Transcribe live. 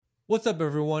What's up,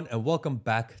 everyone, and welcome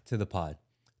back to the pod.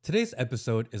 Today's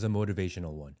episode is a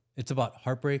motivational one. It's about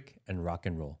heartbreak and rock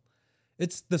and roll.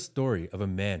 It's the story of a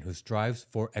man who strives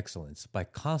for excellence by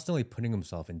constantly putting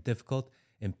himself in difficult,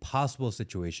 impossible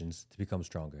situations to become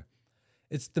stronger.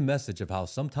 It's the message of how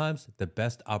sometimes the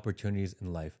best opportunities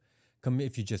in life come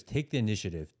if you just take the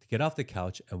initiative to get off the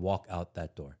couch and walk out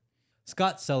that door.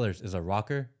 Scott Sellers is a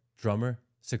rocker, drummer,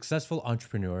 successful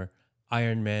entrepreneur,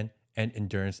 Ironman, and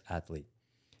endurance athlete.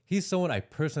 He's someone I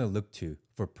personally look to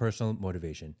for personal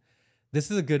motivation.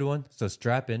 This is a good one, so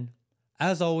strap in.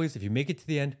 As always, if you make it to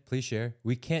the end, please share.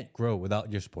 We can't grow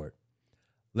without your support.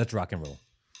 Let's rock and roll.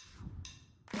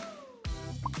 I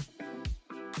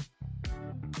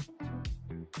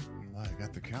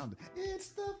got the countdown. It's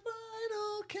the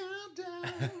final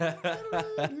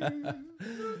countdown.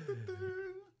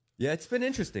 Yeah, it's been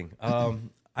interesting.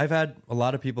 I've had a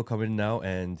lot of people come in now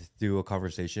and do a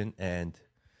conversation, and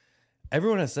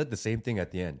everyone has said the same thing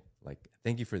at the end. Like,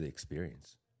 thank you for the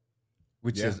experience,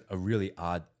 which is a really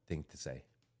odd thing to say.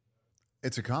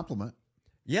 It's a compliment.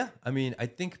 Yeah, I mean, I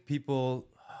think people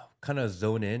kind of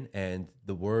zone in, and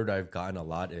the word I've gotten a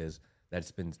lot is that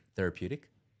it's been therapeutic.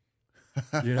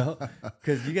 You know,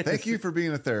 because you get Thank you for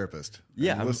being a therapist.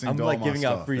 Yeah, and I'm listening to all like my giving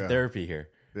out stuff. free Yeah. therapy here.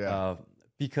 Yeah.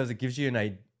 Because it gives you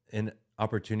an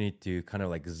opportunity to kind of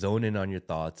like zone in on your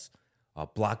thoughts,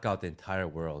 block out the entire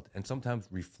world, and sometimes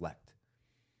reflect.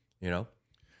 You know?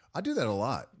 I do that a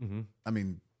lot. I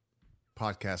mean,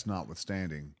 podcast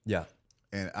notwithstanding. Yeah.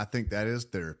 And I think that is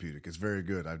therapeutic. It's very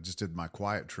good. I just did my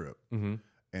quiet trip. And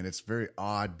it's very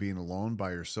odd being alone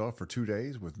by yourself for 2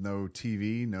 days with no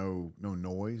TV, no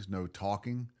noise, no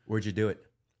talking. Where'd you do it?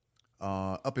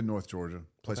 Up in North Georgia,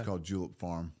 a place called Julep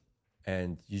Farm.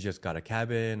 And you just got a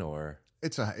cabin or?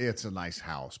 It's a nice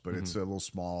house, but it's a little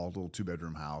small, little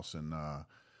 2-bedroom house, and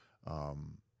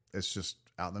it's just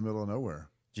out in the middle of nowhere.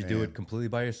 Did you do it completely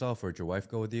by yourself, or did your wife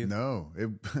go with you? No, it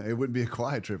wouldn't be a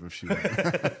quiet trip if she went.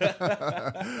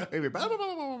 It'd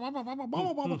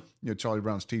be, Charlie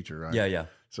Brown's teacher, right? Yeah.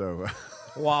 So,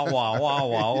 Wah, wah, wah,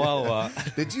 wah, wah, wah.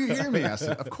 did you hear me? I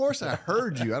said, of course I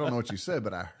heard you. I don't know what you said,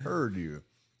 but I heard you.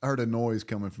 I heard a noise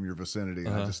coming from your vicinity,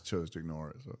 and I just chose to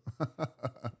ignore it. So.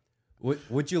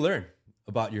 What'd you learn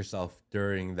about yourself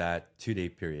during that 2-day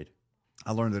period?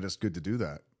 I learned that it's good to do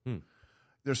that.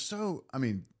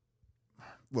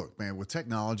 Look, man, with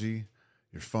technology,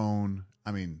 your phone,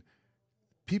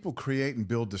 people create and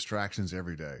build distractions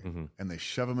every day, and they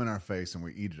shove them in our face and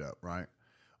we eat it up, right?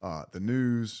 The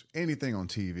news, anything on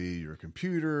TV, your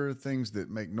computer, things that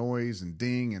make noise and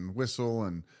ding and whistle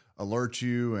and alert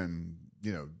you, and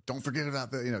don't forget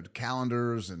about the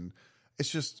calendars, and it's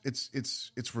just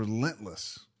it's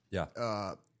relentless.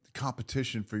 Yeah.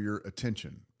 Competition for your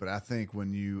attention. But I think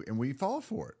when we fall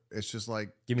for it, it's just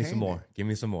like, Give me candy.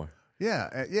 some more.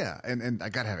 Yeah, and I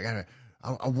gotta have it.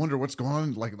 I wonder what's going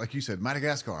on. Like you said,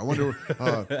 Madagascar. I wonder,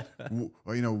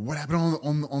 what happened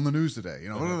on the news today.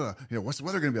 What's the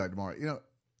weather going to be like tomorrow?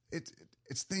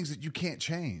 It's things that you can't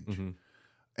change,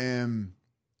 and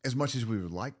as much as we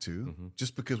would like to,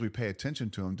 just because we pay attention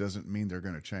to them doesn't mean they're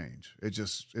going to change.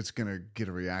 It's going to get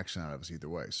a reaction out of us either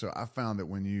way. So I found that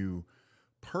when you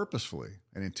purposefully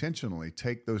and intentionally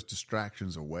take those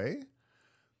distractions away,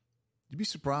 you'd be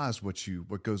surprised what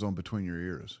goes on between your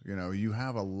ears. You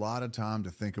have a lot of time to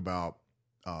think about.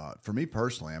 For me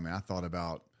personally, I thought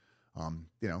about, how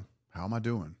am I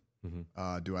doing?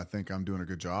 Do I think I'm doing a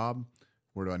good job?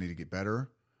 Where do I need to get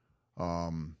better?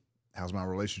 How's my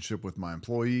relationship with my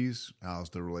employees? How's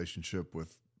the relationship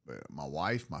with my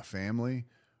wife, my family?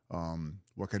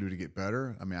 What can I do to get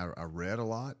better? I read a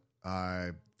lot.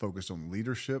 I focused on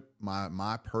leadership,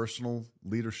 my personal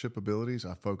leadership abilities.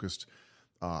 I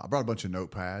brought a bunch of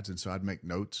notepads, and so I'd make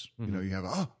notes. You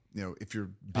have if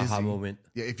you're busy, Aha moment.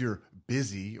 Yeah, if you're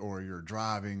busy or you're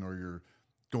driving or you're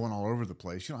going all over the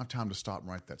place, you don't have time to stop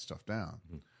and write that stuff down.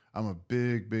 I'm a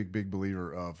big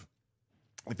believer of,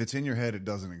 if it's in your head, it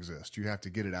doesn't exist. You have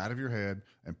to get it out of your head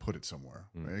and put it somewhere.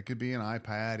 It could be an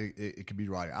iPad. It could be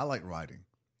writing. I like writing,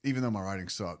 even though my writing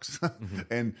sucks.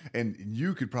 And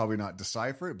you could probably not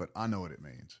decipher it, but I know what it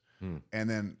means. And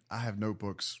then I have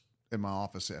notebooks in my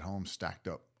office at home stacked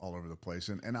up all over the place.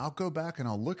 And I'll go back and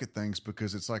I'll look at things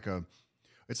because it's like a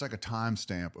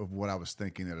timestamp of what I was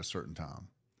thinking at a certain time.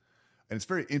 And it's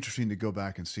very interesting to go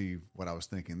back and see what I was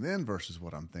thinking then versus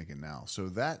what I'm thinking now. So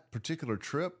that particular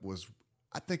trip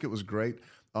I think it was great.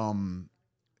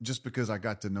 Just because I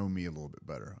got to know me a little bit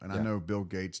better. And I know Bill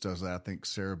Gates does that. I think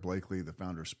Sarah Blakely, the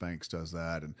founder of Spanx, does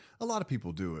that. And a lot of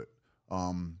people do it.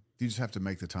 You just have to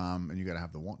make the time, and you got to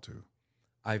have the want to.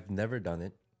 I've never done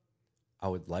it. I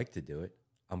would like to do it.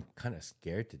 I'm kind of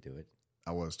scared to do it.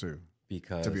 I was too.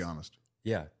 because, to be honest.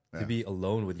 yeah, to be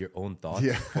alone with your own thoughts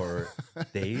Yeah. for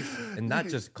days, and not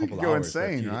just a couple you can go hours. but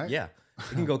insane, right? Yeah, it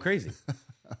can go crazy.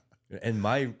 And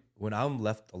when I'm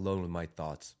left alone with my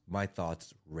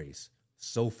thoughts race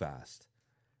so fast,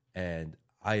 and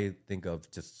I think of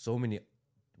just so many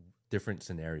different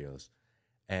scenarios,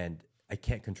 and I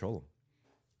can't control them.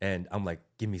 And I'm like,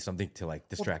 give me something to like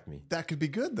distract me. That could be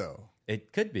good though.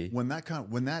 It could be. When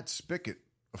that spigot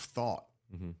of thought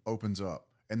opens up,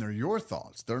 and they're your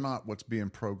thoughts, they're not what's being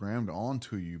programmed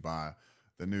onto you by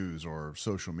the news or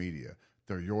social media.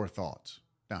 They're your thoughts.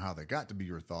 Now, how they got to be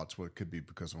your thoughts, well, it could be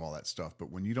because of all that stuff. But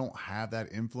when you don't have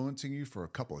that influencing you for a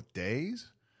couple of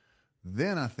days,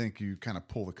 then I think you kind of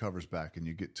pull the covers back and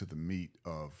you get to the meat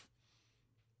of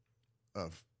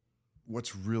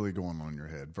what's really going on in your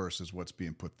head versus what's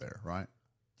being put there, right?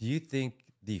 Do you think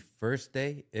the first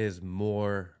day is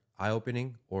more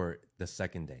eye-opening or the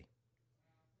second day?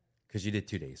 Because you did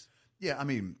 2 days. Yeah, I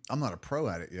mean, I'm not a pro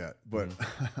at it yet, but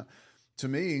to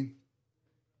me,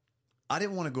 I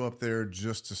didn't want to go up there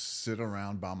just to sit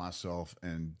around by myself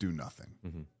and do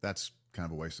nothing. That's kind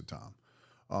of a waste of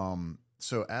time.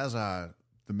 So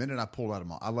the minute I pulled out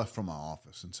of I left from my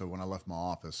office. And so when I left my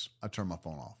office, I turned my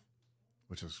phone off,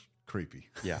 which is creepy.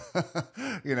 Yeah.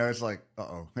 It's like,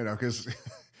 because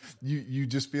you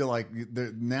just feel like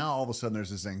now all of a sudden there's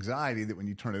this anxiety that when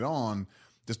you turn it on,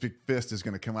 this big fist is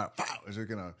going to come out. Pow! Is it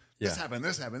going to, this happened.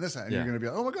 And you're going to be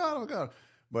like, oh my God.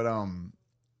 But,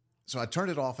 so I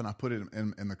turned it off and I put it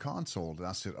in the console and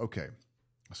I said, okay.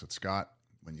 I said, Scott,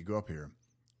 when you go up here,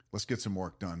 let's get some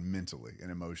work done mentally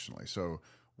and emotionally. So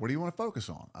what do you want to focus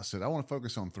on? I said, I want to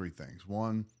focus on 3 things.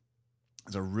 One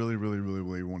is I really, really, really,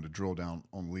 really wanted to drill down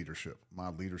on leadership, my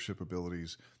leadership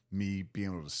abilities, me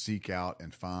being able to seek out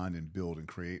and find and build and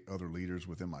create other leaders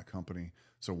within my company.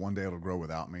 So one day it'll grow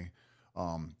without me.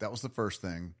 That was the first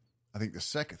thing. I think the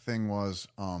second thing was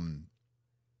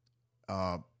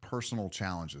personal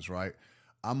challenges, right?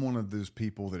 I'm one of those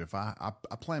people that if I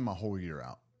plan my whole year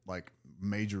out, like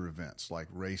major events, like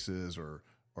races or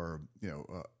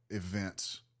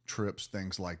events, trips,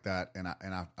 things like that, and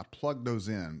I plug those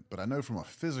in. But I know from a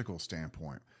physical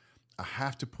standpoint, I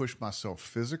have to push myself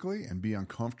physically and be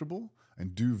uncomfortable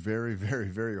and do very, very,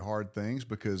 very hard things,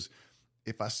 because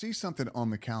if I see something on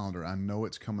the calendar, I know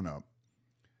it's coming up,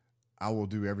 I will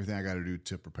do everything I got to do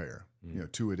to prepare.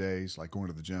 2-a-days, like going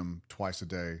to the gym twice a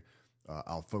day.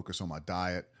 I'll focus on my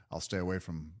diet. I'll stay away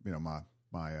from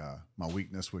my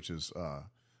weakness, which is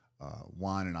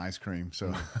wine and ice cream.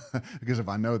 So because if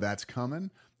I know that's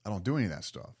coming, I don't do any of that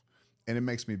stuff, and it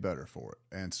makes me better for it.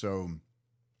 And so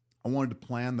I wanted to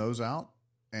plan those out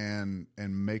and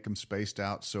make them spaced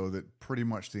out so that pretty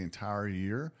much the entire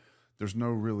year there's no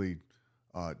really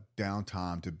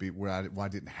downtime to be where I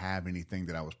didn't have anything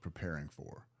that I was preparing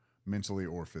for, mentally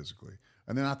or physically.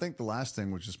 And then I think the last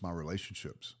thing was just my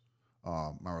relationships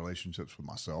with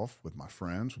myself, with my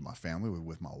friends, with my family,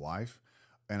 with my wife.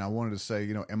 And I wanted to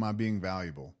say, am I being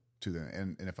valuable to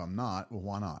them? And if I'm not, well,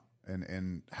 why not?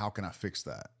 And how can I fix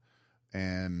that?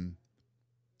 And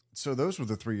so those were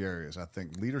the 3 areas. I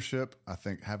think leadership, I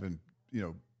think having,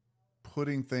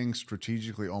 putting things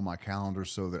strategically on my calendar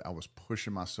so that I was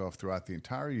pushing myself throughout the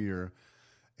entire year,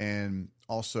 and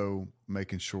also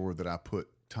making sure that I put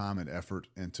time and effort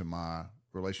into my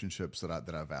relationships that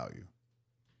I value.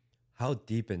 How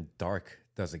deep and dark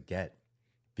does it get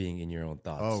being in your own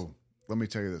thoughts? Oh, let me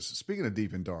tell you this. Speaking of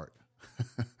deep and dark,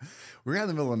 we're out in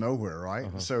the middle of nowhere, right?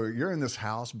 So you're in this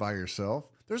house by yourself.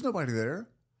 There's nobody there.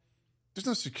 There's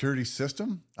no security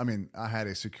system. I mean, I had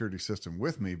a security system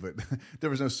with me, but there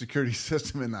was no security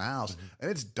system in the house, and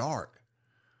it's dark.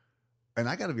 And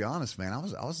I got to be honest, man, I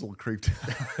was a little creeped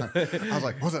out. I was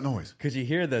like, what's that noise? Because you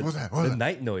hear the What's that?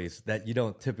 night noise that you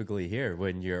don't typically hear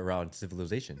when you're around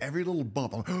civilization. Every little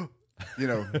bump, I'm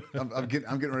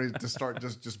getting ready to start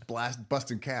just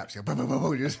busting caps,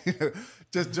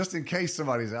 just in case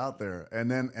somebody's out there.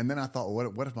 And then I thought,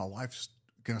 what if my wife's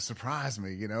gonna surprise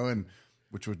me, and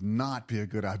which would not be a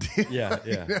good idea.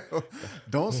 Yeah.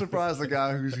 Don't surprise the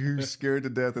guy who's scared to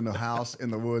death in the house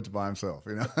in the woods by himself,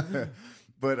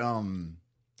 But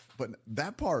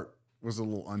that part was a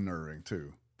little unnerving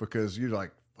too, because you're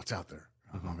like, what's out there?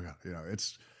 Oh my God,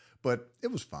 but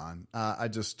it was fine. I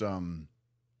just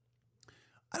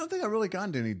I don't think I really got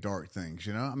into any dark things,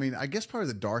 I mean, I guess probably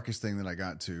the darkest thing that I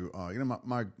got to,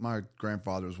 my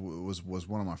grandfather was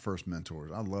one of my first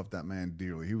mentors. I loved that man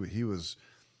dearly. He was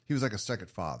like a second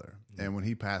father. And when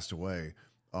he passed away,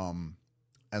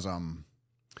 as I'm,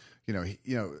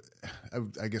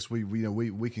 I guess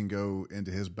we can go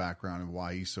into his background and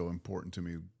why he's so important to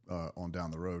me on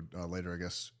down the road later, I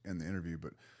guess, in the interview.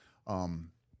 But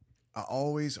I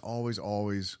always,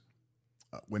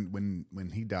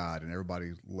 when he died and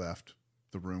everybody left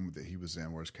the room that he was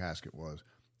in where his casket was,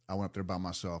 I went up there by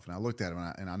myself and I looked at him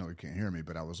and I know he can't hear me,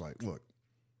 but I was like, look,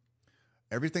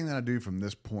 everything that I do from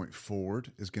this point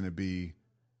forward is going to be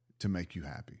to make you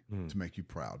happy, to make you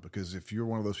proud. Because if you're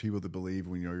one of those people that believe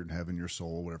when you're in heaven, your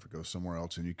soul, whatever, goes somewhere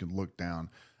else and you can look down,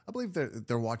 I believe that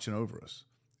they're watching over us.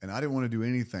 And I didn't want to do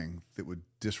anything that would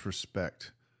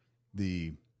disrespect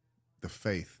the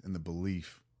faith and the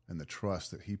belief and the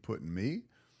trust that he put in me.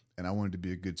 And I wanted to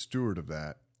be a good steward of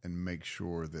that and make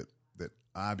sure that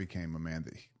I became a man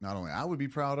that not only I would be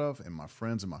proud of and my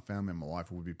friends and my family and my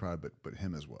wife would be proud of, but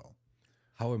him as well.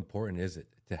 How important is it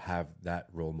to have that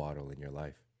role model in your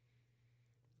life?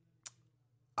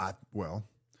 Well,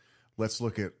 let's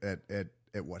look at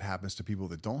what happens to people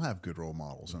that don't have good role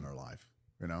models in their life.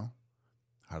 You know,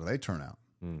 how do they turn out?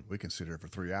 We can sit here for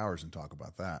 3 hours and talk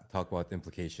about that. Talk about the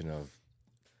implication of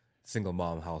single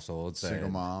mom households. Single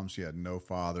moms, yeah, no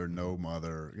father, no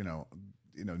mother. You know,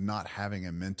 not having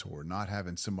a mentor, not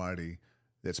having somebody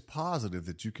that's positive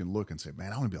that you can look and say,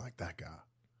 "Man, I want to be like that guy."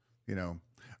 You know,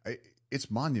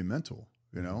 it's monumental.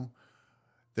 You know,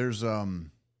 there's I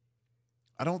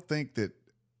don't think that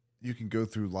you can go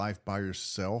through life by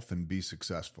yourself and be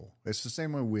successful. It's the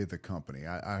same way with a company.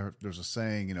 There's a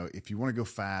saying, if you want to go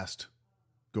fast,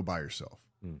 go by yourself.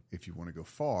 If you want to go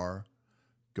far,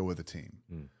 go with a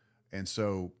team. And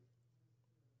so,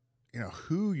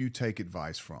 who you take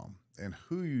advice from and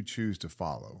who you choose to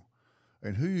follow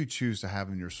and who you choose to have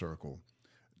in your circle,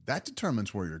 that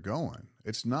determines where you're going.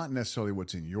 It's not necessarily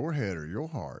what's in your head or your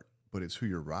heart, but it's who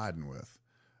you're riding with.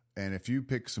 And if you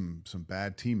pick some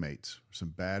bad teammates, some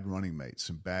bad running mates,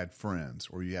 some bad friends,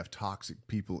 or you have toxic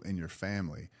people in your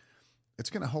family, it's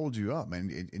going to hold you up,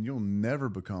 man, and you'll never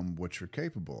become what you're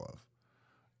capable of.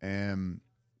 And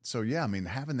so, yeah, I mean,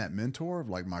 having that mentor,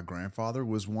 like my grandfather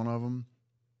was one of them.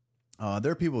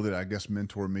 There are people that I guess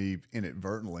mentor me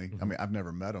inadvertently. I mean, I've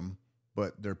never met them,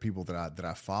 but there are people that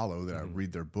I follow, that I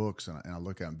read their books and I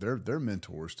look at them. They're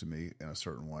mentors to me in a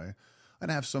certain way.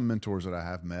 And I have some mentors that I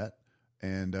have met.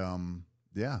 And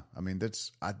yeah, I mean,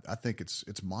 I think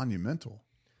it's monumental.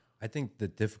 I think the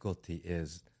difficulty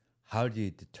is, how do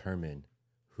you determine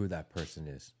who that person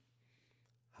is?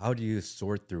 How do you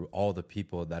sort through all the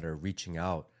people that are reaching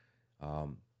out,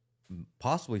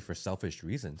 possibly for selfish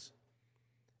reasons,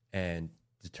 and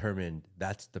determine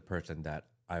that's the person that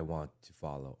I want to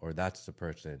follow, or that's the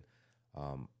person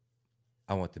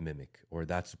I want to mimic, or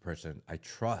that's the person I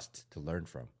trust to learn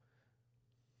from?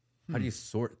 How do you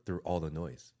sort through all the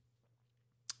noise?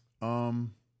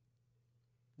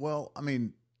 Well, I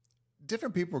mean,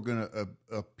 different people are going to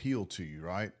appeal to you,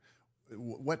 right?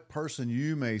 What person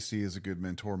you may see as a good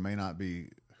mentor may not be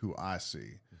who I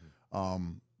see.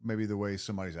 Maybe the way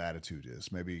somebody's attitude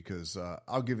is, maybe because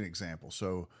I'll give an example.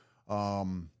 So,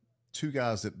 two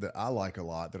guys that I like a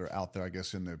lot that are out there, I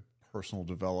guess, in the personal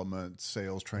development,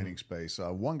 sales, training space.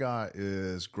 One guy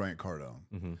is Grant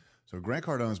Cardone. So Grant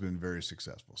Cardone has been very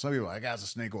successful. Some people are like, that guy's a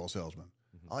snake oil salesman.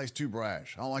 Oh, he's too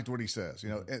brash. I don't like what he says.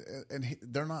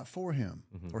 They're not for him,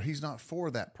 or he's not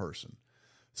for that person.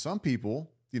 Some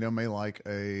people, may like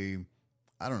a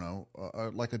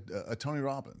Tony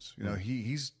Robbins.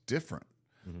 He's different.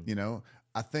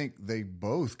 I think they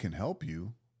both can help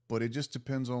you, but it just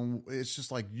depends on. It's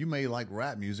just like you may like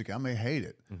rap music, I may hate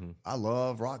it. I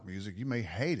love rock music, you may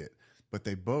hate it, but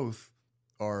they both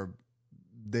are.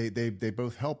 They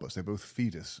both help us. They both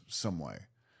feed us some way.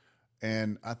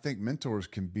 And I think mentors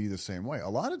can be the same way. A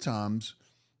lot of times,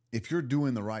 if you're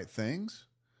doing the right things,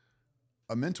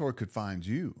 a mentor could find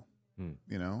you,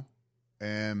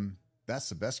 and that's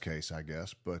the best case, I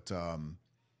guess. But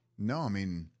no, I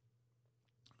mean,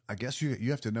 I guess you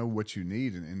have to know what you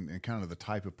need and kind of the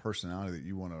type of personality that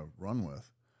you want to run with.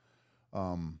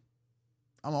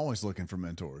 I'm always looking for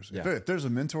mentors. Yeah. If there's a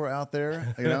mentor out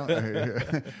there,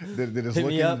 that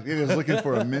is looking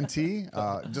for a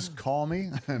mentee, just call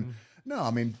me. No, I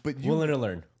mean, but willing to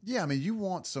learn. Yeah, I mean, you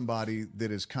want somebody that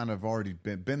has kind of already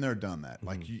been there, done that.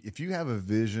 Like, if you have a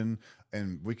vision,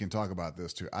 and we can talk about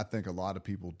this too. I think a lot of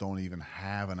people don't even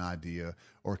have an idea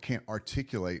or can't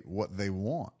articulate what they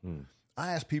want.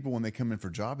 I ask people when they come in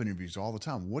for job interviews all the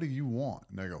time, "What do you want?"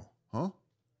 And they go, "Huh?"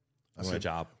 I want a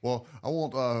job. Well, I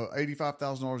want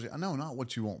 $85,000. No, not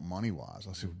what you want money wise.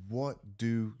 I said, what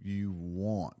do you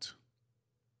want?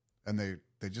 And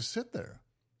they just sit there.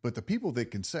 But the people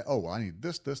that can say, oh, well, I need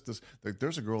this. Like,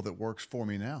 there's a girl that works for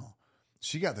me now.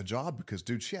 She got the job because,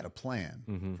 dude, she had a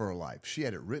plan for her life. She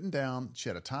had it written down. She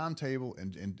had a timetable,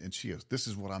 and she goes, this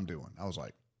is what I'm doing. I was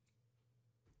like,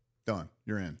 done.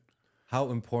 You're in. how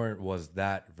important was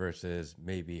that versus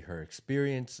maybe her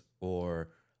experience, or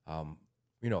how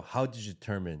did you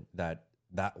determine that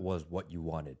that was what you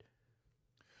wanted?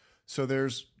 So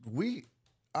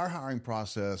our hiring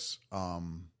process,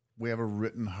 we have a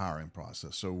written hiring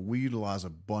process. So we utilize a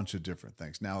bunch of different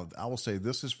things. Now, I will say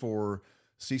this is for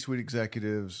C-suite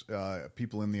executives,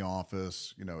 people in the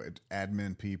office,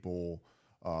 admin people,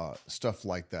 stuff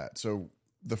like that. So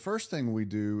the first thing we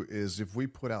do is if we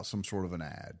put out some sort of an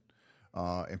ad,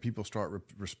 and people start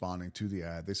responding to the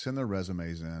ad, they send their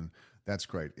resumes in. That's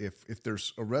great. If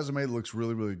there's a resume that looks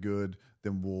really, really good,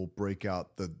 then we'll break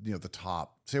out the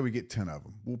top. Say we get 10 of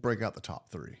them, we'll break out the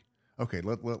top 3. Okay,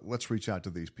 let's reach out to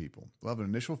these people. We'll have an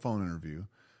initial phone interview,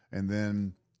 and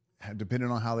then depending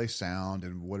on how they sound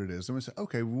and what it is, then we say,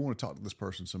 okay, we want to talk to this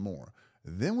person some more.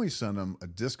 Then we send them a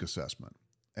DISC assessment.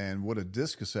 And what a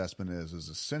DISC assessment is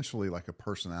essentially like a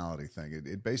personality thing.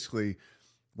 It basically,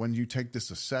 when you take this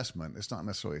assessment, it's not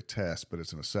necessarily a test, but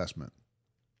it's an assessment.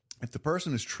 If the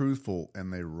person is truthful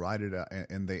and they write it out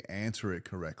and they answer it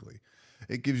correctly,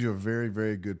 it gives you a very,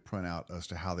 very good printout as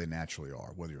to how they naturally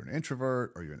are. Whether you're an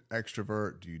introvert or you're an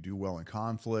extrovert, do you do well in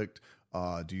conflict?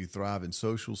 Do you thrive in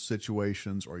social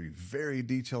situations? Are you very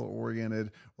detail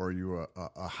oriented, or are you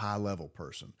a high level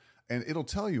person? And it'll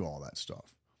tell you all that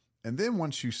stuff. And then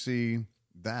once you see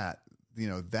that,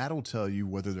 that'll tell you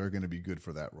whether they're going to be good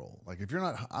for that role. Like if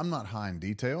I'm not high in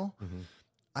detail. Mm-hmm.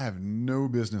 I have no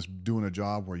business doing a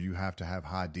job where you have to have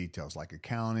high details, like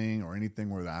accounting or anything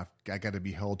where I got to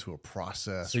be held to a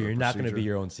process. So you're not going to be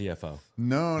your own CFO.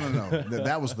 No.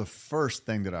 That was the first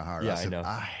thing that I hired. Yeah, I said, know.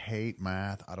 I hate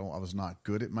math. I was not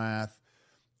good at math.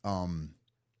 That's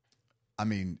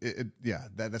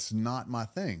not my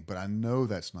thing, but I know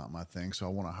that's not my thing. So I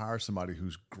want to hire somebody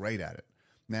who's great at it.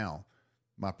 Now,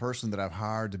 my person that I've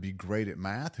hired to be great at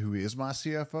math, who is my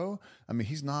CFO,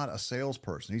 he's not a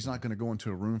salesperson. He's not going to go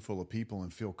into a room full of people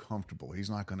and feel comfortable.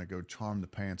 He's not going to go charm the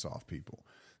pants off people.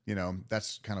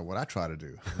 That's kind of what I try to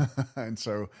do. And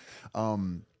so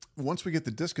once we get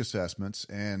the DISC assessments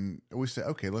and we say,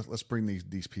 okay, let's bring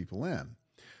these people in.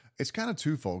 It's kind of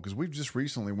twofold because we've just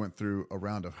recently went through a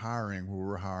round of hiring where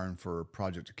we're hiring for a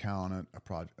project accountant,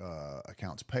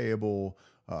 accounts payable,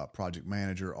 project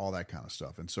manager, all that kind of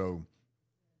stuff. And so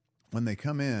when they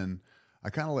come in, I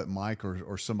kind of let Mike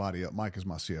or somebody else, Mike is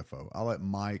my CFO. I'll let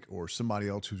Mike or somebody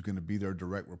else who's going to be their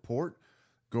direct report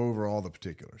go over all the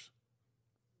particulars.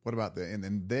 What about that? And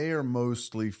then they are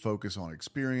mostly focused on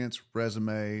experience,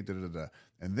 resume,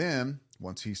 And then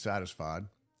once he's satisfied,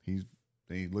 he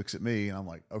looks at me and I'm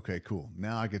like, okay, cool.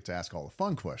 Now I get to ask all the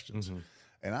fun questions. Mm-hmm.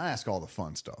 And I ask all the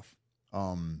fun stuff.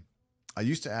 I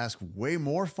used to ask way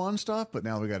more fun stuff, but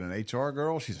now we got an HR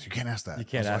girl. She says, you can't ask that. You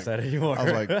can't ask that anymore. I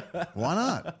was like, why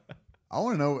not? I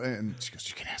want to know. And she goes,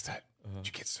 you can't ask that. Did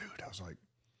you get sued? I was like,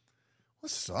 well,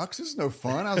 this sucks. This is no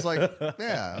fun. I was like,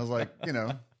 yeah. I was like,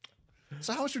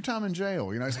 so how was your time in jail?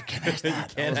 He's like, can't ask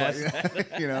that. Can't ask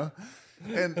that.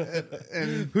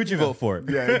 And who'd you vote for?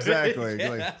 Yeah, exactly.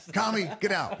 Like, commie,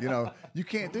 get out. You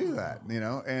can't do that,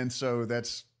 And so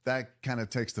that kind of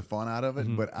takes the fun out of it.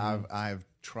 Mm-hmm. But I've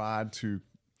tried to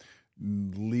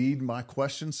lead my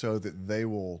questions so that they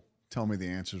will tell me the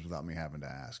answers without me having to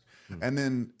ask. Mm-hmm. And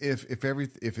then if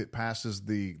it passes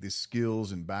the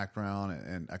skills and background,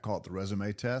 and I call it the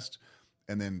resume test,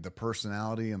 and then the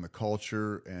personality and the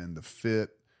culture and the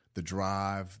fit, the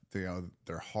drive,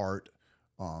 their heart,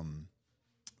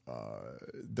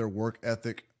 their work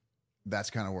ethic, that's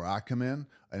kind of where I come in.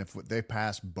 And if they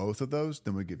pass both of those,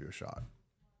 then we give you a shot.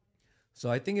 So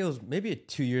I think it was maybe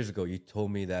 2 years ago you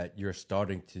told me that you're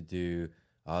starting to do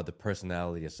the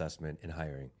personality assessment in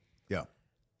hiring. Yeah.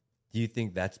 Do you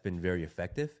think that's been very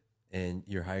effective in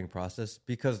your hiring process?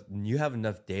 Because you have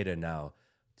enough data now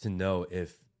to know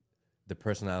if the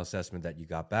personality assessment that you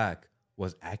got back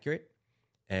was accurate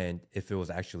and if it was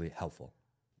actually helpful.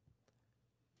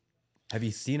 Have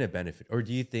you seen a benefit? Or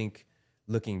do you think,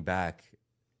 looking back,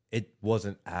 it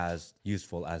wasn't as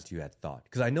useful as you had thought?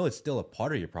 Because I know it's still a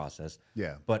part of your process.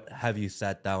 Yeah. But have you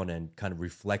sat down and kind of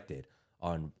reflected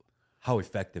on how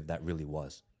effective that really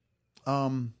was?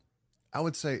 I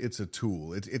would say it's a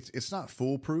tool. It's not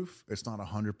foolproof. It's not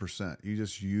 100%. You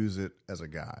just use it as a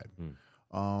guide.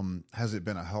 Has it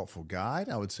been a helpful guide?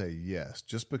 I would say yes.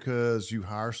 Just because you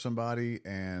hire somebody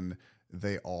and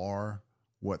they are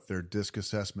what their DISC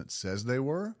assessment says they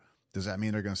were, does that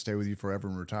mean they're going to stay with you forever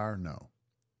and retire? No.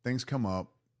 Things come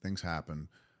up, things happen.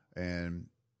 And,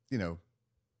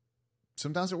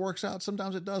 sometimes it works out,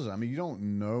 sometimes it doesn't. You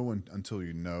don't know until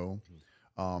you know.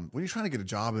 When you're trying to get a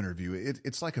job interview,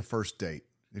 it's like a first date.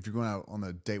 if you're going out on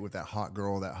a date with that hot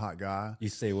girl, that hot guy, You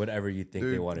say whatever you think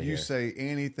they dude, want to you hear. say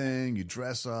anything. You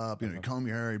dress up. You know, you comb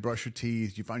your hair. You brush your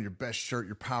teeth. You find your best shirt,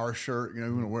 your power shirt. You know,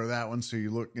 you want to wear that one so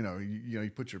you look. You know, you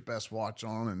put your best watch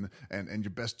on and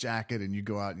your best jacket, and you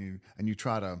go out and you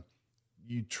try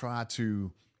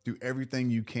to do everything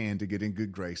you can to get in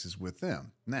good graces with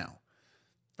them. Now,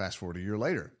 fast forward a year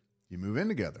later, you move in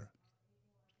together.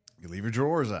 You leave your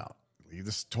drawers out. You leave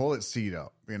the toilet seat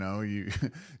up. You know, you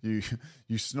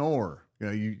snore.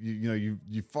 You know,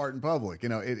 you fart in public. You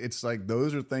know, it's like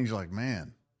those are things you're like,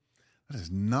 man, that is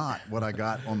not what I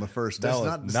got on the first. That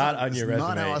was not on your resume.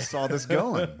 Not how I saw this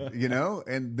going. You know,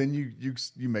 and then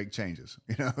you make changes.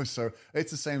 You know, so it's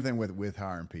the same thing with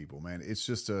hiring people, man. It's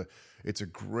a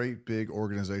great big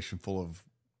organization full of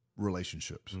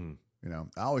relationships. You know,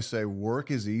 I always say work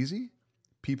is easy,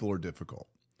 people are difficult.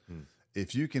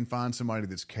 If you can find somebody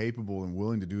that's capable and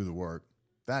willing to do the work,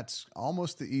 that's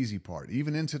almost the easy part.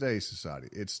 Even in today's society,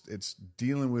 it's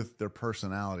dealing with their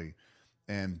personality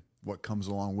and what comes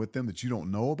along with them that you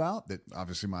don't know about, that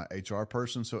obviously my HR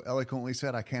person so eloquently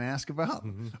said I can't ask about.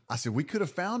 I said, we could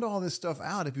have found all this stuff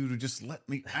out if you would have just let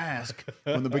me ask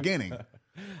from the beginning.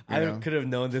 I could have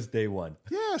known this day one.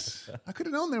 Yes, I could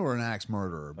have known they were an axe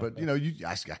murderer, but you know,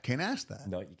 I can't ask that.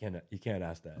 No, you can't. You can't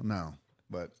ask that. No,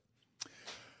 but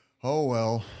oh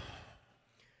well,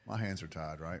 my hands are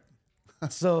tied, right?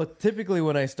 So typically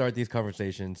when I start these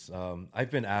conversations,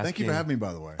 I've been asking. Thank you for having me,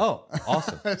 by the way. Oh,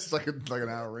 awesome! It's like an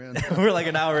hour in. We're like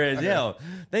an hour in. Yeah.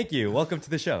 Thank you. Welcome to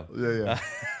the show. Yeah.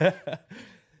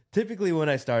 Typically when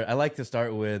I start, I like to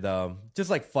start with just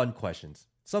like fun questions,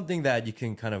 something that you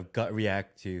can kind of gut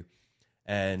react to,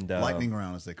 and Lightning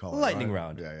round, as they call it. lightning right?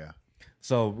 round. Yeah.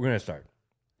 So we're gonna start.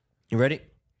 You ready?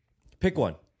 Pick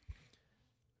one.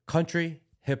 Country,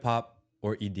 hip hop,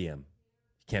 or EDM. You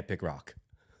can't pick rock.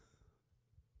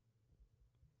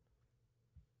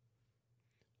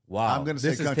 Wow, I'm gonna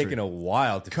say this is country. taking a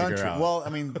while to figure Country. out. Well, I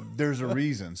mean, there's a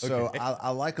reason. So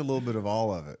I like a little bit of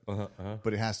all of it,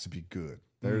 but it has to be good.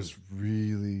 There's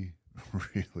really,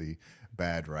 really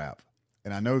bad rap,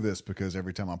 and I know this because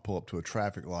every time I pull up to a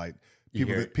traffic light,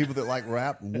 people that like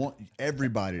rap want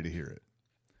everybody to hear it.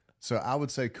 So I would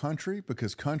say country,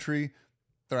 because country,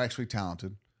 they're actually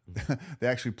talented. They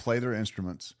actually play their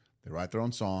instruments. They write their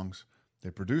own songs. They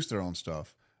produce their own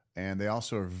stuff. And they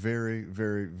also are very,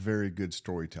 very, very good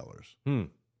storytellers.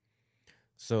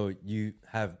 So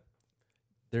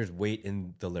there's weight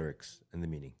in the lyrics and the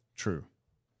meaning. True.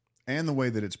 And the way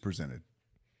that it's presented,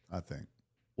 I think.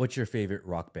 What's your favorite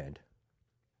rock band?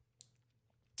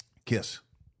 Kiss.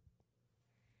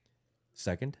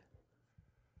 Second?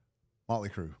 Motley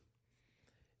Crue.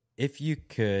 If you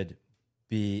could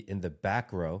be in the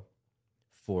back row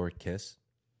for Kiss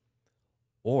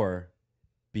or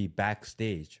be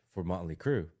backstage for Motley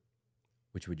Crue,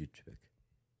 which would you pick?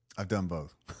 I've done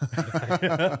both.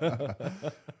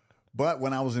 But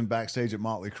when I was in backstage at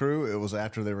Motley Crue, it was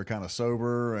after they were kind of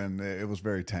sober, and it was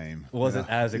very tame. Wasn't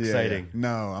as exciting. Yeah.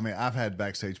 No, I mean, I've had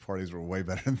backstage parties that were way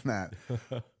better than that.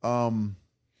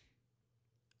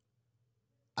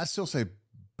 I still say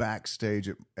backstage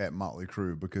at Motley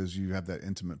Crue, because you have that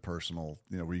intimate, personal,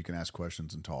 where you can ask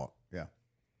questions and talk. Yeah.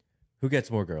 Who gets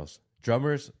more girls,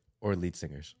 drummers or lead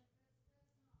singers?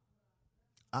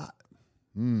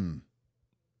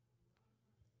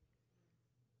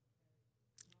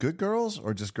 Good girls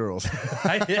or just girls?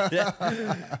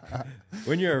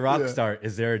 When you're a rock star,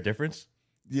 is there a difference?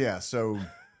 Yeah. So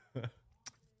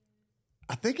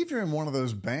I think if you're in one of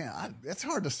those bands, it's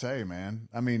hard to say, man.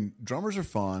 I mean, drummers are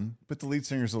fun, but the lead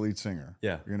singer's the lead singer.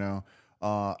 Yeah.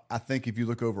 I think if you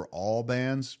look over all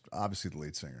bands, obviously the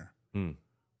lead singer.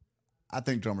 I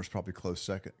think drummer's probably close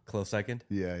second. Close second?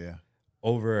 Yeah.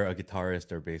 Over a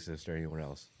guitarist or bassist or anyone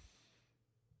else?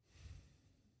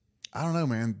 I don't know,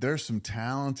 man. There's some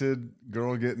talented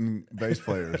girl-getting bass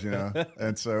players,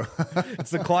 and so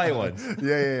It's the quiet ones.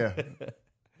 Yeah.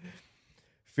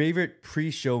 Favorite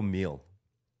pre-show meal?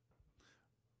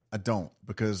 I don't,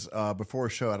 because before a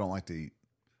show, I don't like to eat.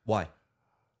 Why?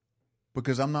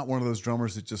 Because I'm not one of those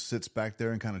drummers that just sits back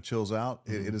there and kind of chills out.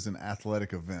 It is an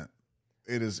athletic event.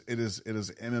 It is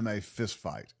MMA fist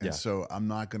fight, and so I'm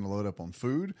not going to load up on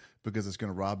food because it's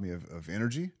going to rob me of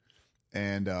energy.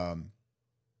 And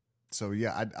so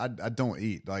yeah, I don't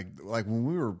eat. Like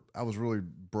when I was really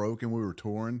broke and we were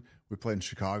touring. We played in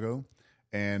Chicago,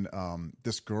 and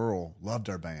this girl loved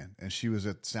our band, and she was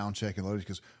at sound check and loaded. She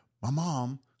goes, "My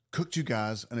mom cooked you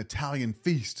guys an Italian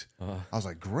feast." I was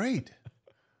like, "Great."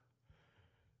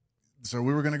 So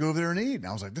we were going to go over there and eat. And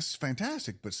I was like, this is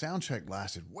fantastic. But sound check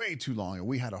lasted way too long, and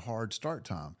we had a hard start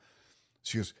time.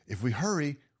 She goes, if we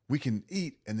hurry, we can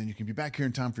eat and then you can be back here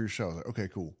in time for your show. I was like, okay,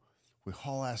 cool. We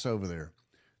haul ass over there.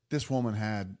 This woman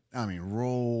had, I mean,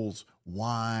 rolls,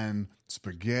 wine,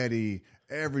 spaghetti,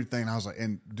 everything. I was like,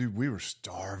 and dude, we were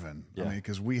starving. Yeah. I mean,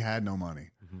 because we had no money.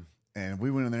 And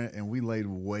we went in there and we laid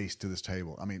waste to this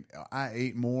table. I mean, I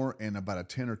ate more in about a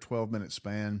 10 or 12-minute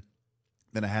span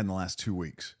than I had in the last 2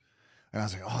 weeks. And I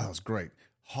was like, oh, that was great.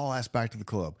 Haul ass back to the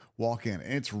club, walk in.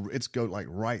 And it's go like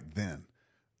right then.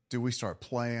 Dude, we start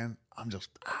playing. I'm just,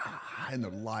 in the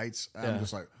lights. I'm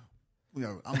just like, you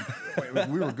know,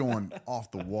 we were going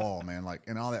off the wall, man. Like,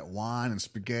 and all that wine and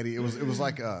spaghetti. It was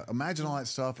like, imagine all that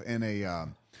stuff in a,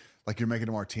 like you're making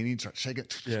a martini, shake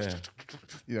it. Yeah.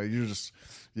 You know, you're just,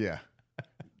 yeah.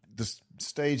 The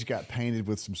stage got painted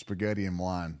with some spaghetti and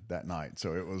wine that night.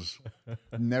 So it was,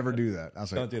 never do that. I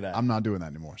was like, Don't do that. I'm not doing that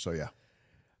anymore. So yeah.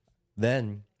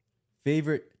 Then,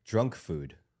 favorite drunk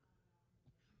food?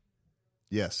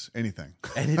 Yes. Anything.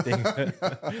 Anything.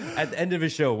 At the end of a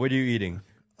show, what are you eating?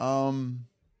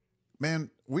 Man,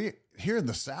 we here in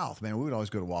the South, man, we would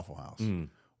always go to Waffle House.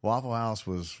 Waffle House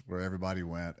was where everybody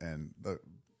went, and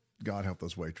God help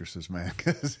those waitresses, man,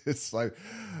 because it's like,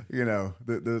 you know,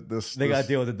 They got to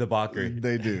deal with the debauchery.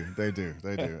 They do.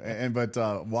 But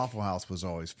Waffle House was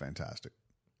always fantastic,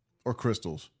 or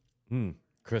Crystals.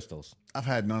 Crystals. I've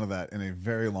had none of that in a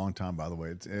very long time. By the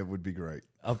way, it would be great.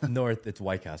 Up north, it's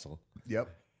White Castle. Yep.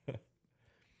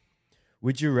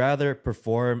 Would you rather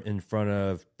perform in front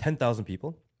of 10,000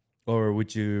 people, or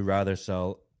would you rather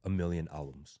sell 1 million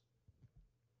albums?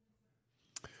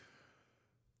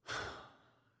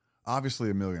 Obviously,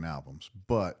 1 million albums,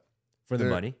 but For the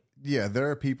money? Yeah, there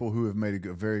are people who have made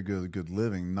a very good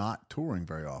living not touring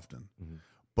very often.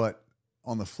 But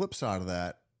on the flip side of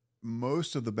that,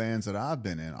 most of the bands that I've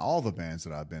been in, all the bands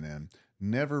that I've been in,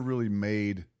 never really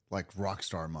made like rock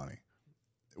star money.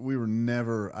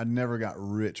 I never got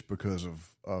rich because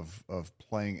of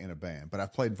playing in a band, but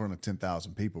I've played in front of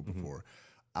 10,000 people before.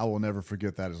 I will never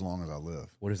forget that as long as I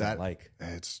live. What is that like?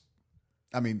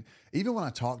 I mean, even when I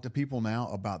talk to people now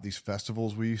about these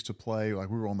festivals we used to play, like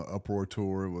we were on the Uproar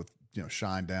tour with, you know,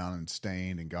 Shine Down and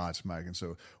Stained and Godsmack. And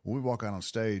so when we walk out on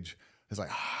stage, it's like,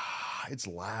 it's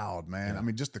loud, man. I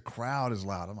mean, just the crowd is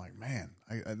loud. I'm like, man,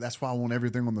 that's why I want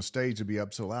everything on the stage to be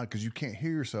up so loud, because you can't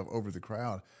hear yourself over the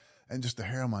crowd. And just the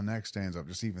hair on my neck stands up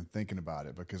just even thinking about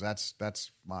it, because I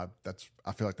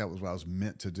feel like that was what I was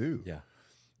meant to do. Yeah.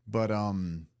 But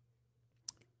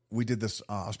we did this.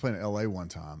 I was playing in LA one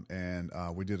time, and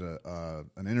we did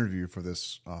an interview for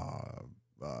this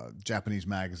Japanese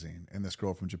magazine. And this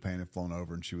girl from Japan had flown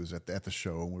over, and she was at the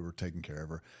show, and we were taking care of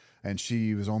her. And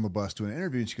she was on the bus doing an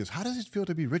interview, and she goes, "How does it feel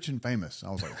to be rich and famous?"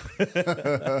 I was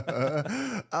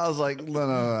like,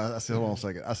 no. I said, hold on a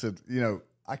second. I said, you know,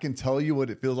 I can tell you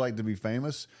what it feels like to be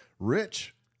famous.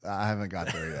 Rich, I haven't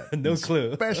got there yet. No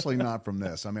clue. Especially not from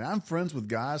this. I mean, I'm friends with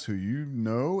guys who you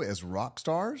know as rock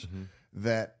stars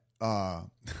that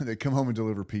they come home and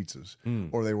deliver pizzas,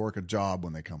 or they work a job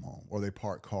when they come home, or they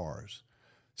park cars.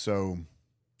 So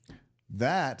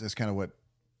that is kind of what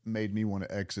made me want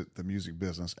to exit the music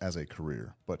business as a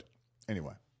career. But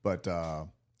anyway,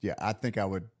 yeah, I think I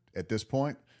would at this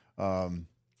point. I'm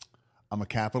a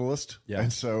capitalist,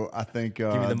 and so I think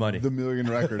give me the money, the million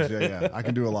records. Yeah, I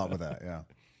can do a lot with that. Yeah.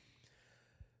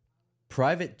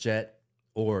 Private jet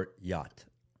or yacht?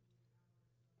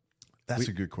 That's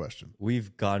a good question.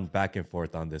 We've gone back and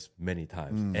forth on this many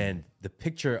times, and the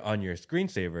picture on your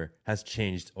screensaver has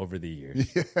changed over the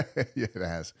years. Yeah, it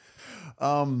has.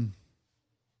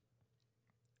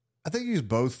 I think you use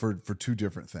both for two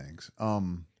different things.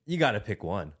 You got to pick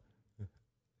one.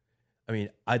 I mean,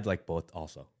 I'd like both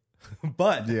also.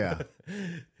 But yeah,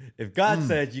 if God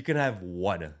said you can have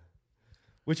one,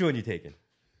 which one are you taking?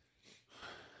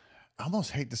 I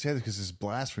almost hate to say this because it's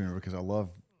blasphemy, because I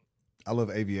love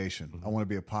aviation. I want to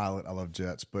be a pilot. I love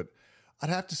jets, but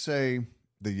I'd have to say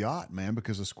the yacht, man,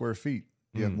 because of square feet.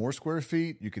 You have more square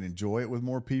feet. You can enjoy it with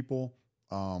more people.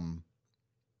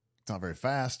 It's not very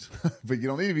fast, but you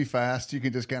don't need to be fast. You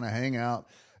can just kind of hang out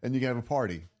and you can have a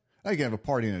party. You can have a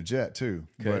party in a jet too.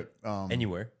 Could. But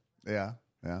Anywhere. Yeah.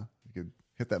 You could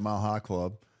hit that Mile High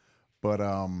Club, but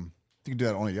you can do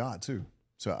that on a yacht too.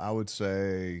 So I would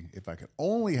say if I could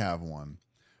only have one,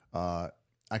 I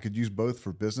could use both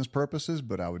for business purposes,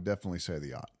 but I would definitely say the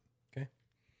yacht. Okay.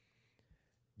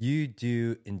 You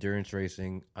do endurance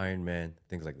racing, Ironman,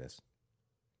 things like this.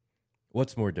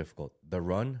 What's more difficult, the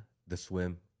run, the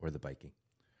swim, or the biking?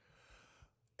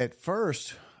 At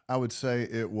first, I would say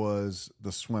it was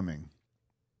the swimming.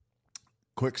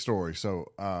 Quick story.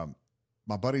 So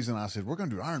my buddies and I said, we're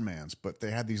going to do Ironmans, but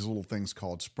they had these little things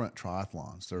called sprint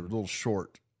triathlons. They're little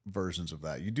short versions of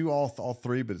that. You do all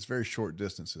three, but it's very short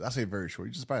distances. I say very short.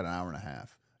 You're just about an hour and a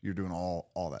half. You're doing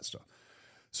all that stuff.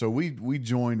 So we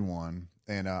joined one,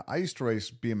 and I used to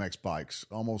race BMX bikes.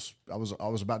 Almost, I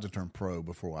was about to turn pro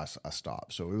before I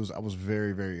stopped. So I was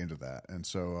very, very into that, and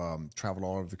so traveled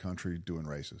all over the country doing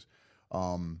races.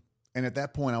 And at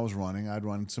that point, I was running. I'd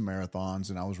run some marathons,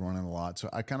 and I was running a lot. So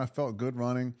I kind of felt good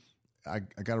running. I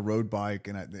got a road bike,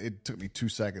 and it took me 2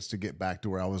 seconds to get back to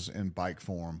where I was in bike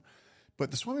form.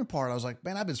 But the swimming part, I was like,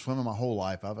 man, I've been swimming my whole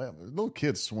life. Little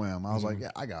kids swim. I was like, yeah,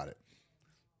 I got it.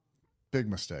 Big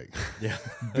mistake. Yeah.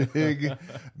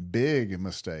 big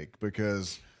mistake,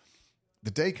 because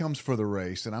the day comes for the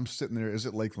race, and I'm sitting there. Is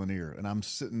it Lake Lanier? And I'm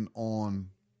sitting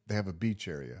they have a beach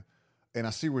area. And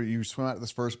I see where you swim out to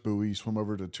this first buoy, you swim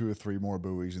over to 2 or 3 more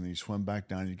buoys, and then you swim back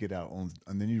down, you get out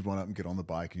and then you run up and get on the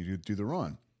bike and you do the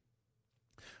run.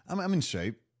 I'm in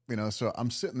shape, so I'm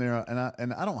sitting there,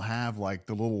 and I don't have like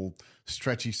the little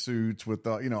stretchy suits with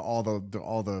the, all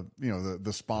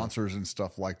the sponsors and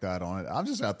stuff like that on it. I'm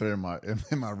just out there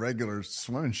in my regular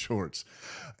swimming shorts,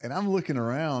 and I'm looking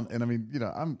around, and I mean,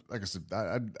 I'm, like I said,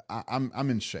 I'm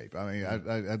in shape. I mean, I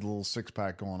had a little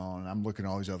 6-pack going on, and I'm looking at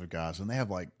all these other guys, and they have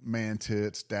like man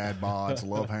tits, dad bods,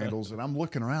 love handles, and I'm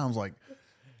looking around, I was like,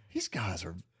 these guys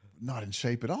are not in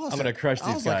shape at all. I'm going to crush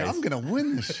these guys. Like, I'm going to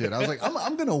win this shit. I was like,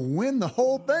 I'm going to win the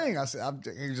whole thing. I said,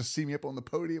 you can just see me up on the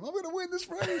podium. I'm going to win this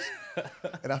race.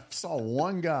 And I saw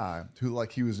one guy who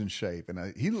he was in shape,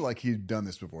 and he looked like he'd done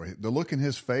this before. The look in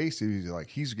his face, he was like,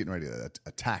 he's getting ready to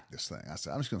attack this thing. I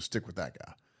said, I'm just going to stick with that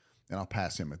guy, and I'll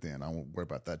pass him at the end. I won't worry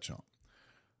about that chump.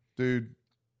 Dude,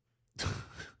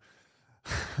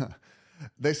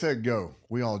 they said go.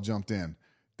 We all jumped in.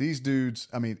 These dudes,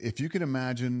 I mean, if you can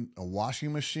imagine a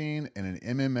washing machine and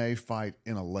an MMA fight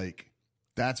in a lake,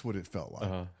 that's what it felt like.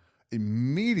 Uh-huh.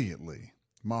 Immediately,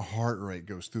 my heart rate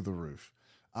goes through the roof.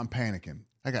 I'm panicking.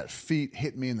 I got feet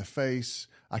hitting me in the face.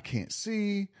 I can't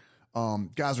see.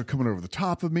 Guys are coming over the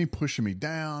top of me, pushing me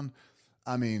down.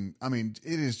 I mean,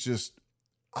 it is just,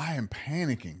 I am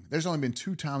panicking. There's only been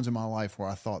 2 times in my life where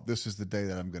I thought this is the day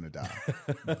that I'm going to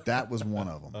die. That was one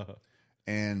of them. Uh-huh.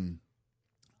 And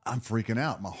I'm freaking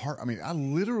out. My heart, I mean, I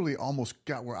literally almost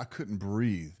got where I couldn't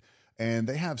breathe. And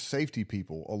they have safety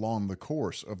people along the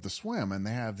course of the swim, and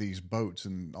they have these boats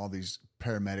and all these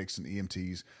paramedics and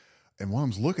EMTs. And one of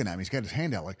them's looking at me. He's got his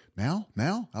hand out like, now?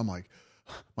 I'm like,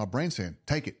 my brain's saying,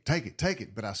 take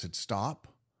it. But I said, stop,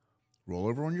 roll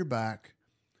over on your back,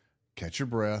 catch your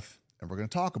breath, and we're going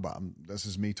to talk about it. This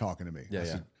is me talking to me. I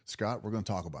said, Scott, we're going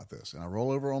to talk about this. And I roll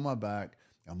over on my back.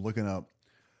 I'm looking up.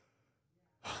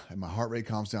 And my heart rate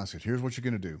calms down. I said, here's what you're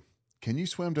going to do. Can you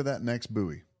swim to that next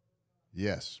buoy?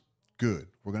 Yes. Good.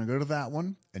 We're going to go to that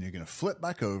one, and you're going to flip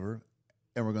back over,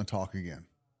 and we're going to talk again.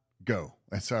 Go.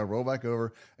 And so I roll back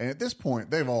over, and at this point,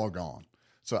 they've all gone.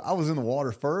 So I was in the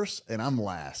water first, and I'm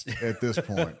last at this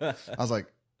point. I was like,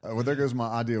 well, there goes my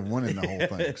idea of winning the whole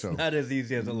thing. It's not as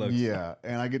easy as it looks. Yeah.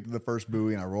 And I get to the first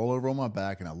buoy, and I roll over on my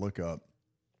back, and I look up,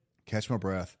 catch my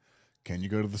breath. Can you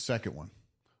go to the second one?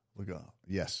 Look up.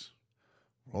 Yes.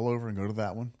 Roll over and go to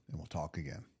that one, and we'll talk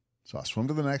again. So I swim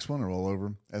to the next one and roll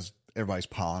over as everybody's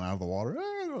piling out of the water.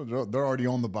 They're already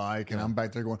on the bike, and I'm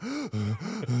back there going,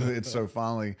 and so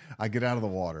finally I get out of the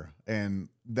water. And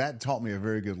that taught me a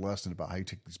very good lesson about how you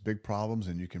take these big problems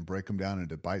and you can break them down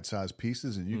into bite-sized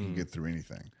pieces, and you can get through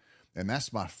anything. And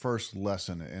that's my first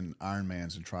lesson in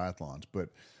Ironmans and triathlons. But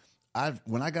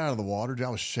when I got out of the water, I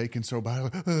was shaking so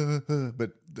bad.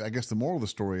 But I guess the moral of the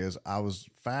story is I was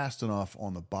fast enough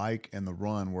on the bike and the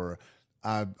run where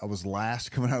I was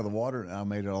last coming out of the water, and I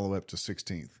made it all the way up to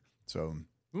 16th. So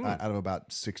out of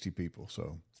about 60 people.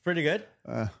 So it's pretty good.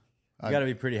 You got to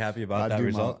be pretty happy about that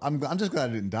result. I'm just glad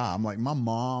I didn't die. I'm like, my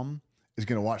mom is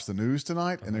going to watch the news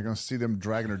tonight, and they're going to see them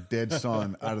dragging her dead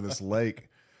son out of this lake.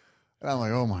 And I'm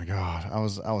like, oh my God, I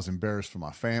was embarrassed for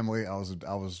my family.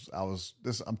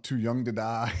 I'm too young to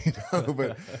die,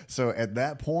 But so at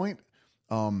that point,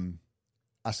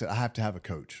 I said, I have to have a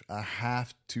coach. I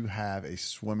have to have a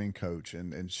swimming coach.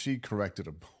 And she corrected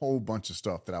a whole bunch of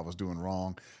stuff that I was doing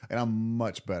wrong. And I'm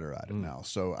much better at it now.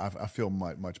 So I feel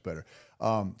much, much better.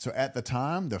 So at the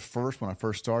time, when I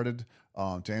first started,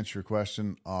 to answer your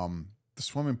question, the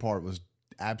swimming part was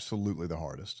absolutely the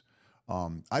hardest.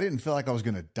 I didn't feel like I was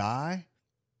going to die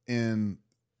in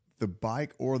the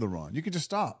bike or the run. You could just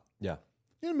stop. Yeah.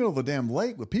 You're in the middle of the damn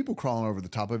lake with people crawling over the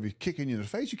top of you, kicking you in the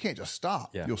face. You can't just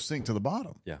stop. Yeah. You'll sink to the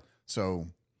bottom. Yeah. So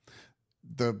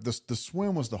the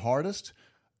swim was the hardest,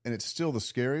 and it's still the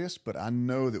scariest. But I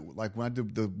know that, like when I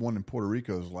did the one in Puerto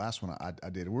Rico, the last one I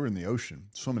did, we were in the ocean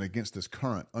swimming against this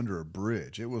current under a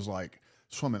bridge. It was like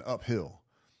swimming uphill.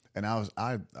 And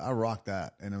I rocked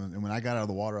that. And when I got out of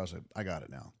the water, I said, I got it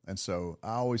now. And so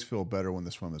I always feel better when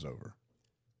the swim is over.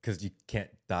 Because you can't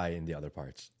die in the other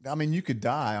parts. I mean, you could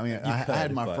die. I mean, I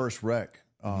had my but- first wreck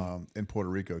in Puerto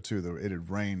Rico too. It had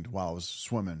rained while I was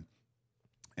swimming,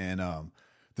 and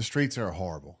the streets are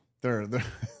horrible. They're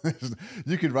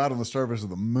you could ride on the surface of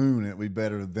the moon and it'd be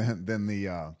better than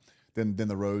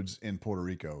the roads in Puerto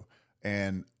Rico.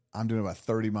 And I'm doing about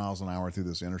 30 miles an hour through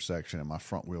this intersection, and my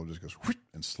front wheel just goes whoosh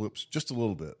and slips just a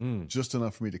little bit, just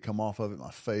enough for me to come off of it. My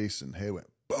face and head went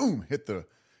boom, hit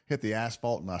the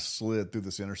asphalt, and I slid through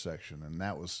this intersection. And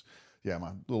that was, yeah,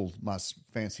 my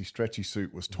fancy stretchy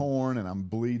suit was torn, and I'm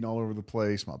bleeding all over the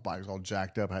place. My bike was all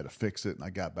jacked up. I had to fix it, and I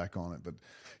got back on it. But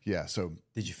yeah, so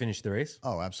Did you finish the race?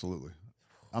 oh, absolutely.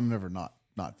 I'm never not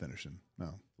finishing.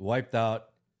 No, Wiped out,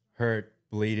 hurt,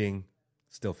 bleeding,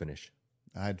 still finish.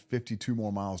 I had 52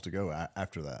 more miles to go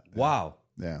after that. Wow.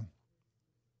 Yeah.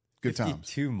 Good times.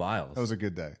 52 miles. That was a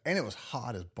good day. And it was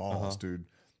hot as balls, dude.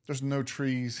 There's no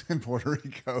trees in Puerto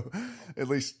Rico, at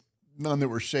least none that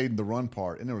were shading the run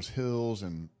part. And there was hills,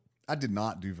 and I did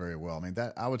not do very well. I mean,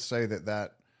 I would say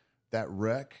that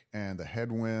wreck and the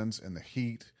headwinds and the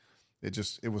heat,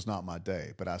 it was not my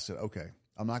day. But I said, okay,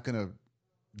 I'm not going to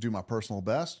do my personal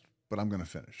best, but I'm going to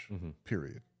finish,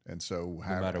 period. And so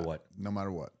No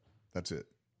matter what. That's it.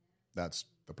 That's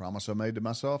the promise I made to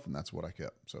myself, and that's what I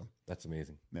kept. So That's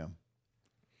amazing. yeah.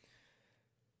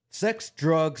 Sex,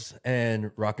 drugs,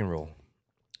 and rock and roll.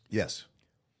 Yes.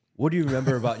 What do you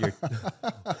remember about your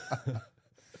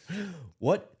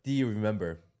What do you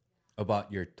remember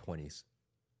about your 20s?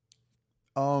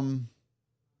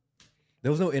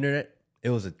 There was no internet.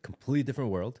 It was a completely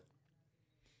different world.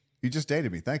 You just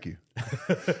dated me. Thank you.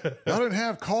 Y'all didn't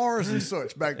have cars and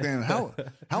such back then. How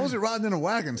was it riding in a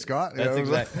wagon, Scott? That's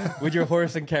exactly. With your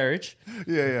horse and carriage.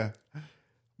 Yeah.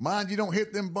 Mind you don't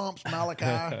hit them bumps,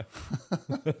 Malachi.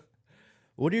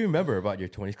 What do you remember about your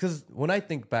 20s? Because when I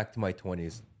think back to my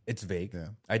 20s, it's vague. Yeah.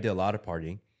 I did a lot of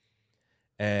partying.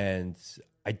 And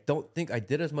I don't think I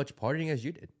did as much partying as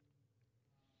you did.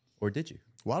 Or did you?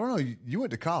 Well, I don't know. You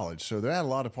went to college, so they had a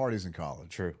lot of parties in college.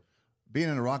 True. Being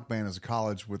in a rock band is a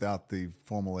college without the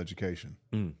formal education,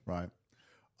 right?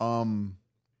 I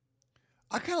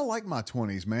kind of like my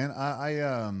 20s, man.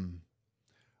 I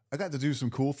got to do some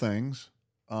cool things.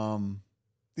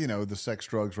 The sex,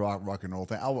 drugs, rock and roll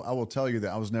thing. I will tell you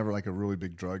that I was never like a really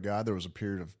big drug guy. There was a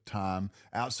period of time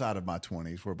outside of my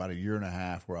 20s for about a year and a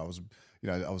half where I was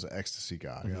an ecstasy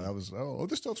guy. That was,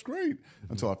 this stuff's great,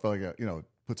 until I felt like it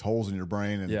puts holes in your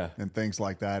brain and things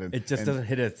like that. And It just doesn't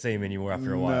hit it the same anymore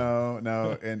after a while.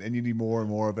 No, and you need more and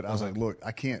more of it. I was like, look,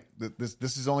 I can't.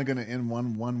 This is only going to end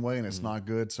one way, and it's not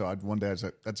good. So one day I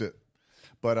said, that's it.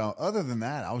 But other than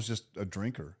that, I was just a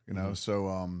drinker,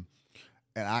 So,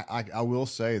 and I will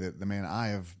say that I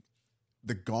have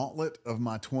the gauntlet of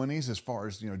my 20s as far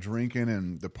as drinking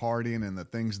and the partying and the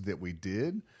things that we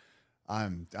did.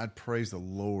 I'd praise the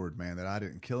Lord, man, that I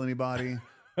didn't kill anybody.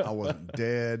 I wasn't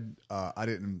dead. I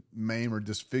didn't maim or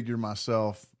disfigure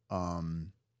myself.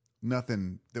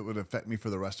 Nothing that would affect me for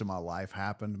the rest of my life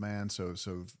happened, man. So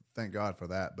thank God for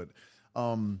that. But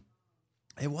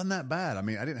it wasn't that bad. I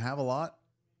mean, I didn't have a lot.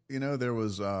 There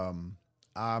was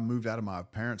I moved out of my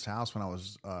parents' house when I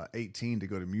was 18 to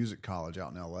go to music college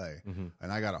out in LA.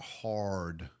 And I got a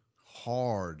hard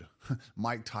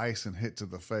Mike Tyson hit to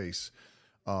the face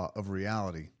of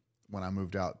reality when I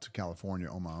moved out to California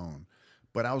on my own.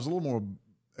 But I was a little more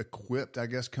equipped, I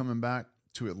guess, coming back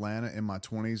to Atlanta in my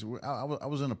 20s. I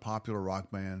was in a popular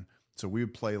rock band, so we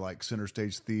would play like Center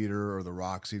Stage Theater or the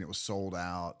Roxy, and it was sold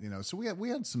out. So we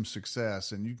had some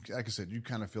success. And like I said, you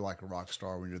kind of feel like a rock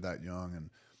star when you're that young, and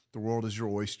the world is your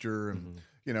oyster, and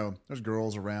there's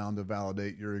girls around to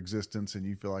validate your existence, and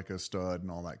you feel like a stud and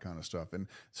all that kind of stuff. And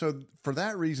so for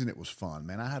that reason, it was fun,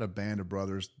 man. I had a band of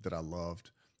brothers that I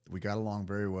loved. We got along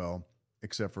very well,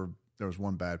 except for there was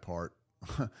one bad part.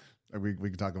 we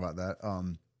can talk about that.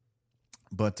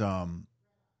 But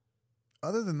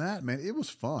other than that, man, it was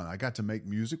fun. I got to make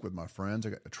music with my friends. I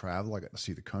got to travel. I got to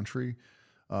see the country.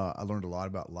 I learned a lot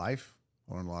about life.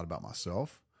 I learned a lot about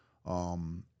myself.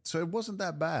 So it wasn't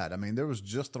that bad. I mean, there was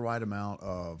just the right amount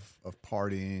of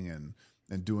partying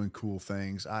and doing cool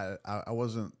things. I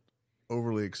wasn't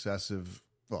overly excessive.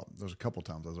 Well, there's a couple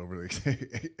times I was overly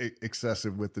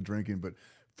excessive with the drinking, but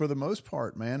for the most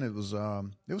part, man, it was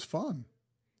fun.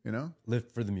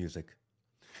 Live for the music.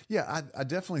 Yeah, I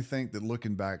definitely think that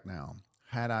looking back now,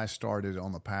 had I started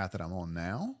on the path that I'm on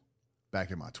now,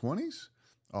 back in my 20s,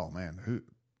 oh man,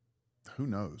 who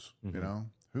knows?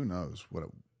 Who knows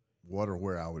what or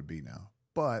where I would be now.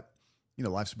 But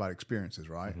life's about experiences,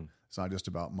 right? It's not just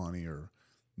about money or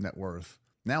net worth.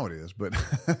 Now it is, but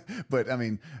but I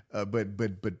mean,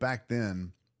 but back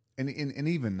then, and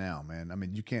even now, man. I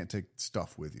mean, you can't take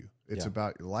stuff with you. It's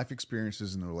about your life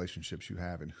experiences and the relationships you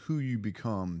have, and who you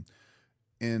become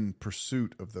in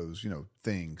pursuit of those,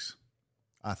 things.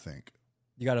 I think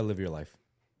You got to live your life.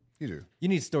 you do. You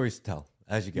need stories to tell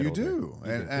as you get older. Do,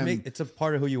 It's a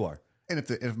part of who you are. and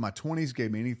if my 20s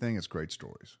gave me anything, it's great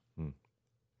stories.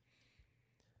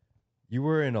 You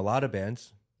were in a lot of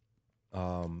bands,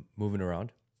 moving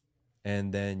around,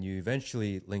 and then you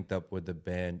eventually linked up with the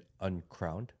band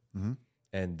Uncrowned,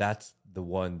 and that's the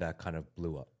one that kind of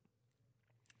blew up.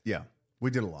 Yeah, we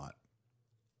did a lot.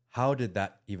 How did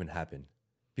that even happen?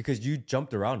 Because you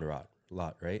jumped around a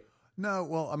lot, right? No,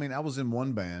 well, I mean, I was in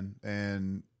one band,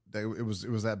 and it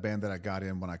was that band that I got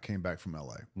in when I came back from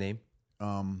LA. Name?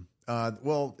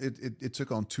 Well, it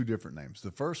took on two different names.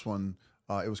 The first one,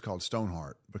 it was called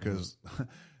Stoneheart because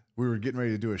we were getting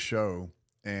ready to do a show,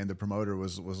 and the promoter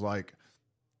was like,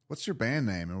 "What's your band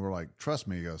name?" And we're like, "Trust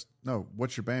me." He goes, "No,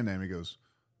 what's your band name?" He goes,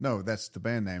 "No, that's the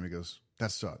band name." He goes,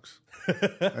 "That sucks."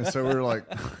 And so we were like,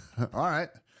 "All right."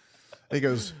 He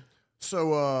goes,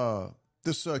 "So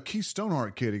this Keith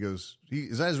Stoneheart kid," he goes,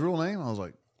 "Is that his real name?" I was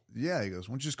like, "Yeah." He goes,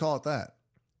 "Why don't you just call it that?"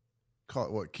 Call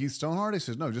it what, Keith Stoneheart? He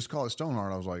says, "No, just call it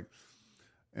Stoneheart." I was like,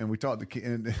 and we talked to Keith,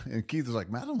 and Keith was like,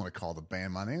 "Man, I don't want to call the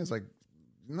band my name." It's like,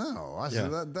 no, I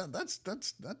said, that's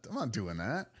I'm not doing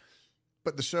that.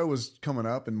 But the show was coming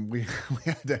up, and we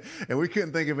had to, and we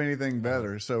couldn't think of anything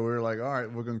better. So we were like, all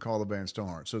right, we're going to call the band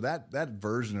Stoneheart. So that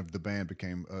version of the band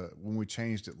became, when we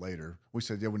changed it later, we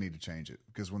said, yeah, we need to change it.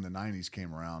 Because when the 90s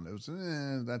came around, it was,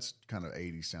 that's kind of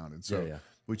 80s sounding. So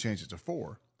we changed it to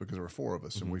 4 because there were 4 of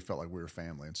us, and we felt like we were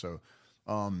family. And so,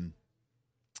 and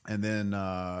then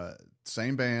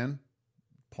same band,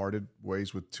 parted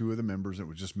ways with 2 of the members. It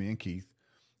was just me and Keith.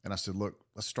 And I said, look,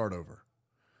 let's start over.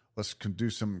 Let's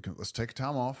take a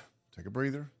time off, take a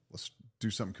breather. Let's do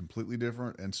something completely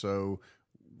different. And so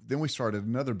then we started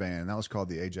another band. That was called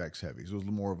the Ajax Heavies. It was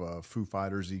more of a Foo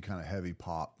Fighters-y kind of heavy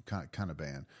pop kind of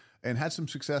band, and had some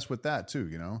success with that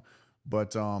too,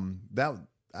 But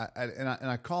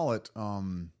I call it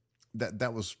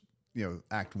that was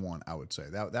Act 1. I would say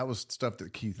that was stuff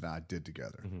that Keith and I did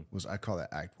together. I call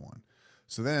that Act 1.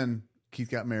 So then Keith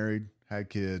got married, had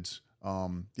kids.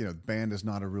 The band is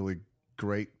not a really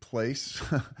great place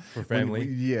for family.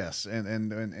 Yes,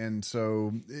 and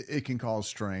so it can cause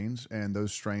strains, and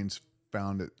those strains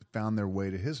found their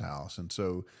way to his house, and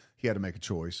so he had to make a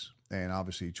choice. And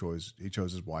obviously, he chose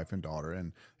his wife and daughter,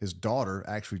 and his daughter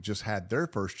actually just had their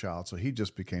first child, so he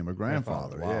just became a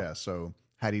grandfather. Wow. Yeah. So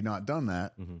had he not done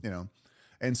that,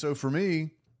 and so for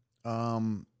me,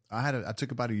 I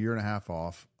took about a year and a half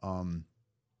off.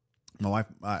 My wife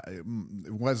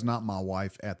it was not my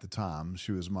wife at the time.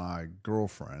 She was my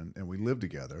girlfriend, and we lived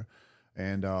together.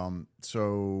 And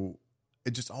so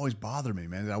it just always bothered me,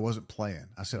 man, that I wasn't playing.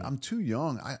 I said, I'm too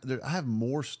young. I have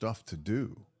more stuff to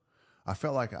do. I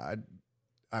felt like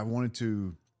I wanted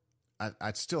to.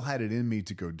 I still had it in me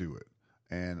to go do it,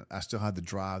 and I still had the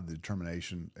drive, the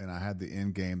determination, and I had the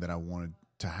end game that I wanted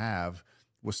to have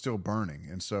was still burning.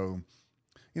 And so,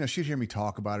 she'd hear me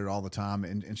talk about it all the time,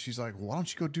 and she's like, well, "Why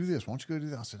don't you go do this? Why don't you go do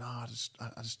that?" I said, "No, I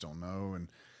just don't know."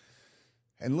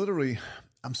 And literally,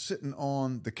 I'm sitting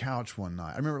on the couch one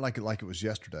night. I remember like it was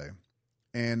yesterday,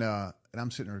 and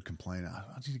I'm sitting there complaining.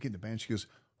 I need to get in the band. She goes,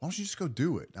 "Why don't you just go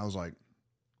do it?" And I was like,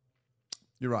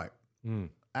 "You're right.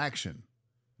 Action.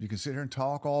 You can sit here and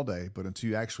talk all day, but until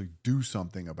you actually do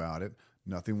something about it,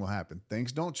 nothing will happen.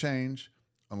 Things don't change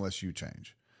unless you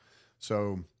change."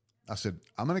 So I said,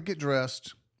 I'm going to get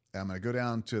dressed. I'm going to go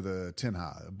down to the Tin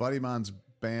High. A buddy of mine's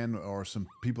band, or some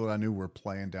people that I knew, were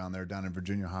playing down in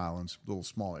Virginia Highlands, a little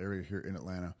small area here in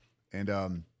Atlanta.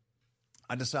 And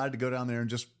I decided to go down there and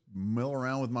just mill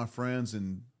around with my friends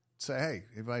and say, hey,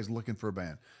 everybody's looking for a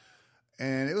band.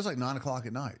 And it was like 9 o'clock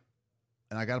at night.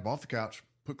 And I got up off the couch,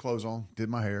 put clothes on, did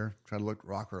my hair, tried to look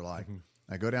rocker-like.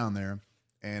 I go down there,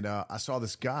 and I saw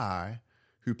this guy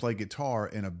who played guitar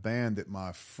in a band that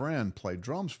my friend played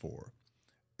drums for.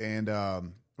 And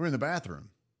we're in the bathroom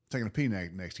taking a pee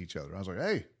next to each other. I was like,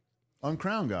 "Hey,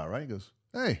 Uncrowned guy, right?" He goes,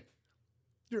 "Hey,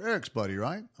 you're Eric's buddy,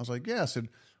 right?" I was like, "Yeah." I said,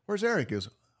 "Where's Eric?" He goes,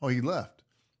 "Oh, he left."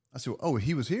 I said, "Oh,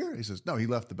 he was here?" He says, "No, he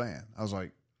left the band." I was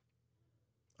like,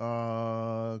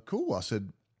 cool. I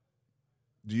said,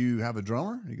 "Do you have a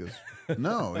drummer?" He goes,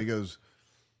 "No." He goes,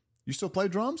 "You still play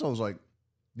drums?" I was like,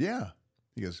 "Yeah."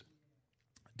 He goes,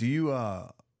 "Do you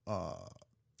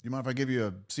you mind if I give you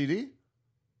a CD?"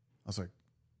 I was like,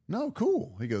 "No,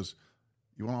 cool." He goes,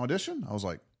 "You want to audition?" I was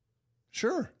like,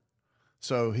 "Sure."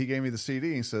 So he gave me the CD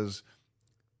and he says,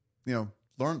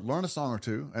 learn a song or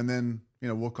two, and then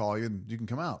we'll call you and you can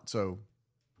come out. So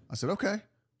I said, okay.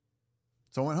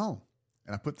 So I went home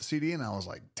and I put the CD in. And I was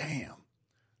like, damn,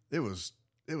 it was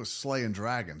slaying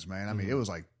dragons, man. I mean, it was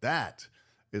like, that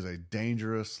is a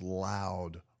dangerous,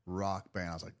 loud rock band.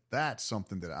 I was like, that's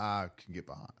something that I can get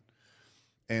behind.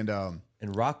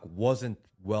 And rock wasn't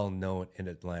well known in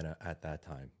Atlanta at that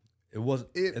time. It was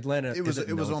Atlanta. It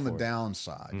was on the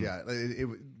downside. Yeah,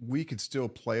 we could still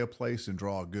play a place and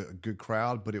draw a good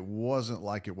crowd, but it wasn't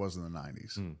like it was in the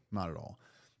 '90s. Not at all.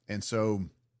 And so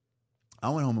I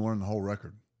went home and learned the whole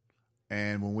record.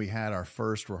 And when we had our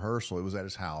first rehearsal, it was at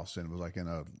his house, and it was like in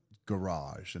a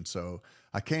garage. And so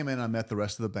I came in, I met the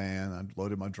rest of the band, I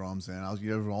loaded my drums in. I was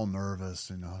all nervous,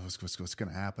 and what's going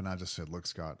to happen? I just said, look,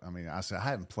 Scott. I mean, I said I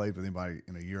hadn't played with anybody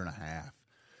in a year and a half.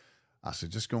 I said,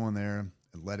 just go in there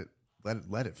and let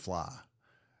it fly.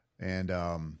 And it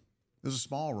was a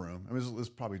small room. I mean, it was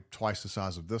probably twice the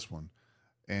size of this one.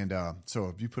 And so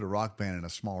if you put a rock band in a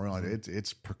small room, like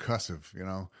it's percussive,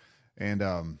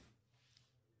 And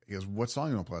he goes, what song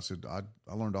you want to play? I said,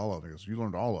 I learned all of them. He goes, you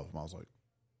learned all of them? I was like,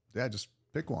 yeah, just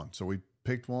pick one. So we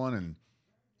picked one, and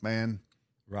man,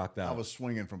 rocked out. I was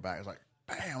swinging from back. I was like,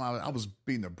 bam, I was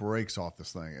beating the brakes off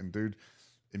this thing. And dude,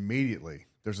 immediately,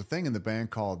 there's a thing in the band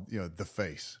called, the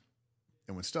face.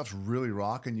 And when stuff's really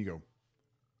rocking, you go,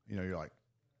 you're like,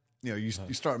 you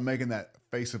start making that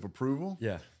face of approval.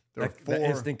 Yeah. There that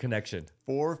instant connection.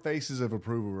 4 faces of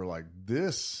approval were like,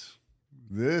 this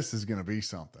is going to be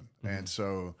something. And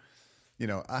so,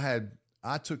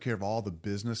 I took care of all the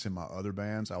business in my other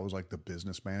bands. I was like the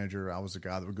business manager. I was the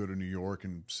guy that would go to New York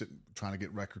and sit trying to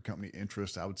get record company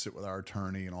interest. I would sit with our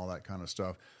attorney and all that kind of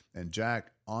stuff. And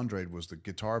Jack Andrade was the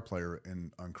guitar player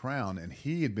on Crown, and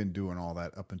he had been doing all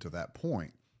that up until that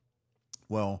point.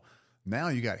 Well, now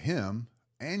you got him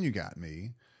and you got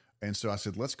me. And so I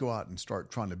said, let's go out and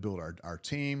start trying to build our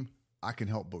team. I can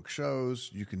help book shows.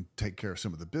 You can take care of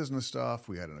some of the business stuff.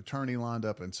 We had an attorney lined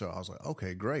up. And so I was like,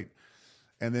 okay, great.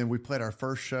 And then we played our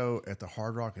first show at the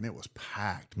Hard Rock, and it was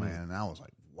packed, man. And I was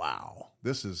like, wow,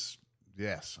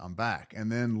 yes, I'm back.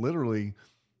 And then literally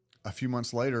a few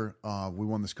months later, we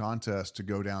won this contest to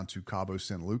go down to Cabo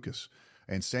San Lucas.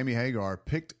 And Sammy Hagar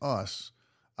picked us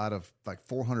out of like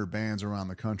 400 bands around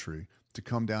the country to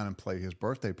come down and play his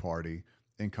birthday party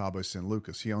in Cabo San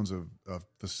Lucas. He owns a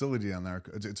facility down there.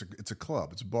 It's a club.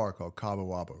 It's a bar called Cabo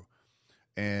Wabo.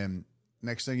 And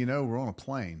next thing you know, we're on a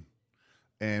plane.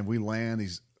 And we land,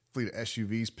 these fleet of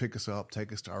SUVs pick us up,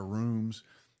 take us to our rooms.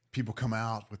 People come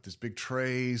out with these big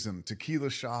trays and tequila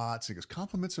shots. He goes,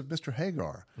 compliments of Mr.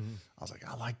 Hagar. I was like,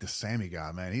 I like this Sammy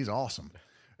guy, man. He's awesome.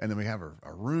 And then we have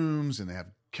our rooms, and they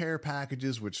have care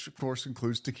packages, which of course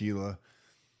includes tequila.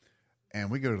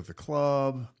 And we go to the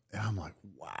club, and I'm like,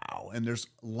 wow. And there's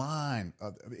a line.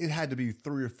 It had to be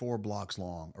 3 or 4 blocks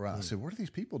long around. I said, what are these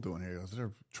people doing here?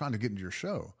 They're trying to get into your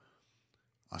show.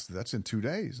 I said, that's in 2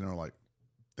 days. And they're like,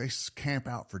 they camp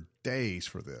out for days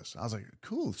for this. I was like,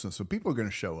 cool. So people are going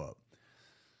to show up.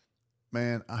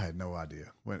 Man, I had no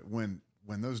idea. When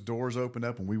those doors opened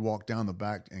up and we walked down the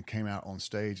back and came out on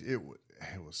stage, it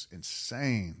was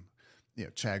insane.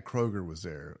 Chad Kroger was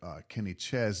there, Kenny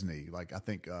Chesney. Like, I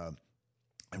think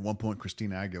at one point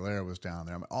Christina Aguilera was down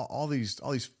there. I mean, all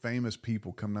these famous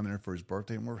people come down there for his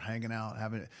birthday, and we're hanging out,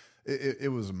 having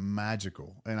it was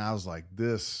magical. And I was like,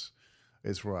 this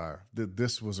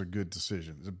was a good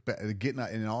decision.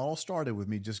 And it all started with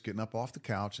me just getting up off the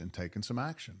couch and taking some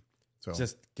action. So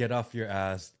just get off your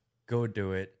ass, go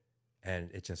do it, and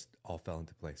it just all fell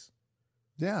into place.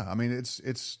 Yeah, I mean, it's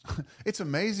it's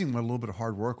amazing what a little bit of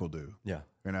hard work will do. Yeah,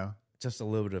 just a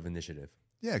little bit of initiative.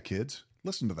 Yeah, kids,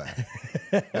 listen to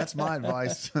that. That's my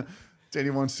advice to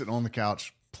anyone sitting on the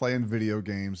couch playing video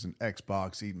games and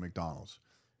Xbox, eating McDonald's.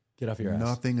 Get off your ass.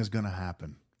 Nothing is going to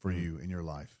happen for you in your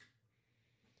life.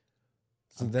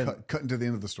 So then, cutting to the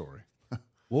end of the story.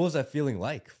 What was that feeling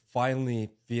like? Finally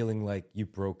feeling like you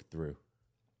broke through.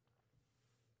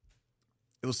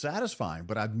 It was satisfying,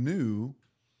 but I knew.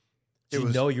 Did you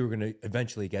know you were going to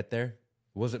eventually get there?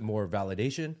 Was it more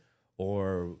validation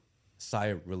or sigh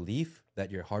of relief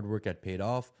that your hard work had paid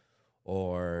off,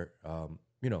 or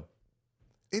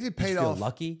it had paid off?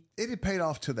 Lucky. It had paid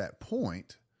off to that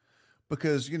point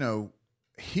because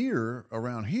here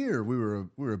around here we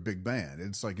were a big band.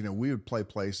 It's like we would play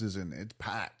places and it's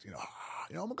packed.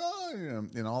 Oh my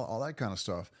god, all that kind of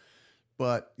stuff.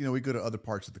 But we go to other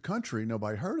parts of the country,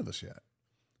 nobody heard of us yet.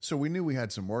 So we knew we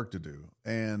had some work to do.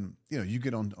 And, you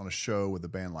get on a show with a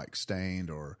band like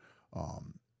Stained, or,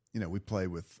 we play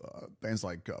with bands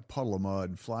like Puddle of Mud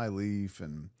and Flyleaf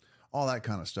and all that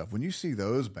kind of stuff. When you see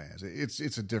those bands, it's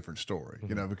a different story,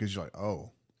 because you're like,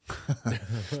 oh,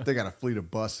 They got a fleet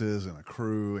of buses and a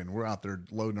crew, and we're out there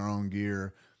loading our own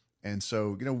gear. And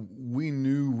so, we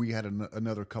knew we had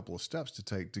another couple of steps to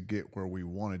take to get where we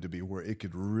wanted to be, where it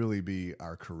could really be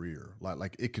our career.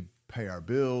 Like it could pay our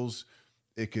bills.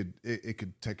 It could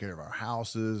take care of our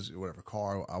houses, whatever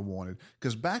car I wanted.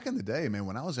 Because back in the day, man,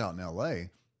 when I was out in LA,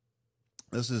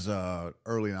 this is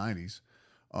early 90s,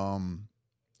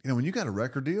 when you got a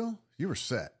record deal, you were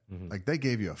set. Like they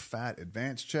gave you a fat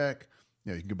advance check.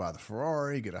 You can go buy the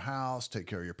Ferrari, get a house, take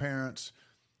care of your parents.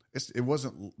 It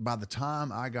wasn't, by the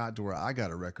time I got to where I got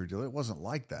a record deal, it wasn't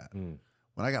like that. When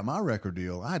I got my record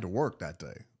deal, I had to work that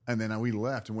day. And then we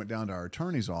left and went down to our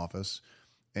attorney's office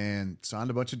and signed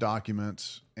a bunch of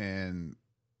documents. And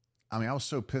I mean, I was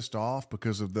so pissed off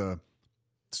because of the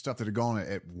stuff that had gone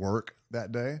at work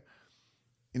that day.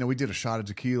 We did a shot of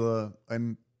tequila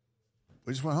and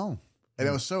we just went home. And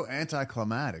it was so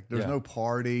anticlimactic. There was no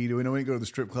party. We didn't go to the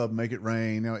strip club and make it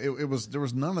rain. There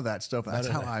was none of that stuff. That's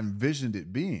how I envisioned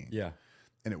it being. Yeah.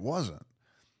 And it wasn't.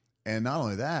 And not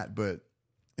only that, but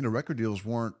record deals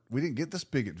we didn't get this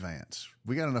big advance.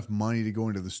 We got enough money to go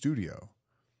into the studio.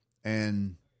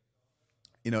 And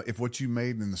if what you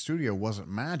made in the studio wasn't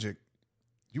magic,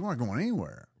 you weren't going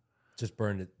anywhere. Just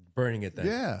burning it then.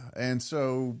 Yeah. And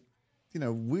so,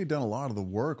 we'd done a lot of the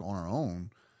work on our own,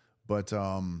 but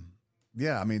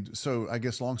yeah, I mean, so I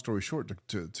guess long story short,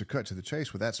 to cut to the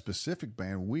chase with that specific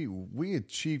band, we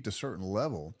achieved a certain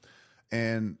level,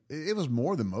 and it was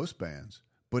more than most bands,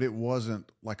 but it wasn't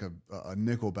like a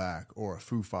Nickelback or a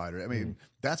Foo Fighter. I mean,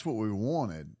 that's what we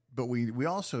wanted, but we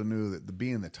also knew that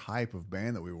being the type of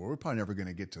band that we're probably never going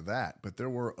to get to that, but there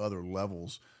were other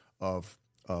levels of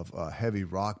a heavy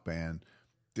rock band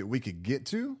that we could get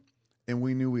to, and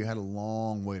we knew we had a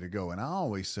long way to go. And I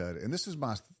always said, and this is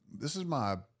my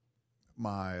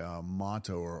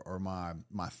motto or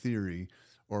my theory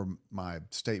or my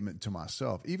statement to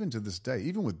myself, even to this day,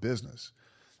 even with business,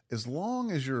 as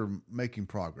long as you're making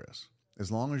progress,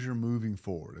 as long as you're moving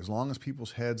forward, as long as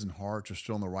people's heads and hearts are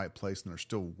still in the right place and they're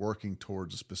still working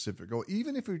towards a specific goal,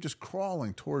 even if you're just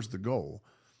crawling towards the goal,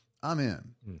 I'm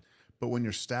in. But when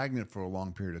you're stagnant for a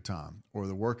long period of time, or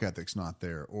the work ethic's not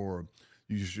there, or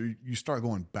you start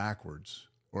going backwards,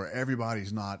 or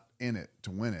everybody's not in it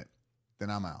to win it, then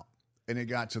I'm out. And it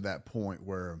got to that point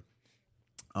where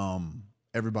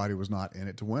everybody was not in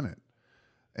it to win it.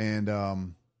 And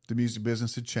the music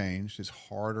business had changed. It's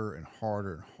harder and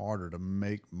harder and harder to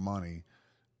make money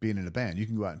being in a band. You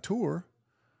can go out and tour,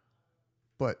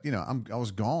 but I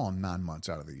was gone 9 months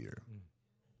out of the year.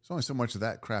 There's only so much of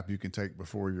that crap you can take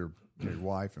before your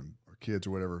wife or kids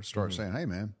or whatever start saying, "Hey,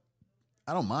 man,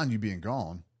 I don't mind you being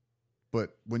gone,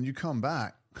 but when you come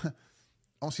back, I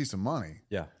want to see some money."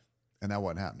 Yeah. And that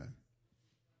wasn't happening.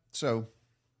 So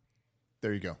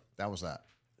there you go. That was that.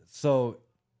 So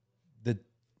the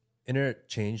internet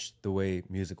changed the way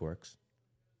music works.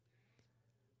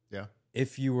 Yeah.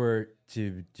 If you were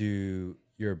to do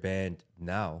your band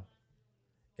now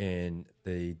in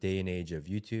the day and age of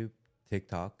YouTube,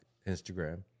 TikTok,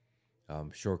 Instagram,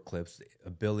 short clips, the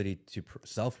ability to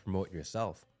self-promote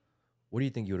yourself, what do you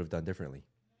think you would have done differently?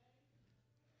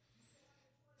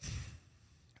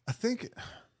 I think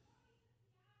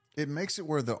it makes it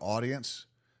where the audience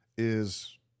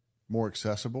is more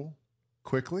accessible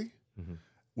quickly.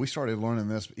 We started learning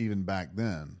this even back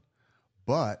then,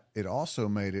 but it also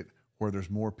made it where there's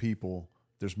more people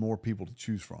to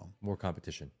choose from. More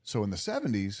competition. So in the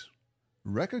 70s,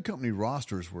 record company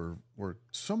rosters were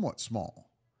somewhat small.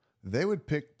 They would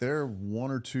pick their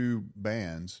one or two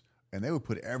bands and they would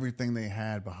put everything they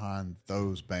had behind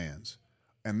those bands.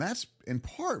 And that's in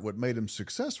part what made them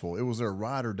successful. It was their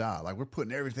ride or die. Like, we're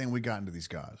putting everything we got into these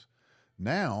guys.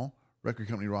 Now, record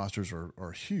company rosters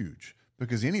are huge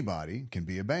because anybody can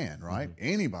be a band, right?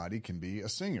 Anybody can be a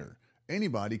singer.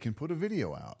 Anybody can put a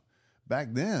video out. Back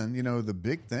then, the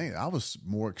big thing, I was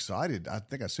more excited. I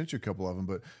think I sent you a couple of them,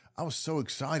 but I was so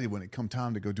excited when it come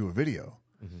time to go do a video.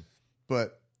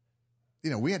 But,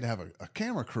 we had to have a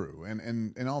camera crew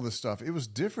and all this stuff. It was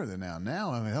different than now.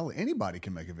 Now, I mean, hell, anybody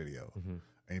can make a video.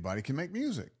 Anybody can make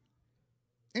music.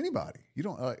 Anybody. You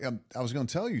don't. I was going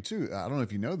to tell you too. I don't know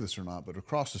if you know this or not, but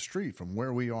across the street from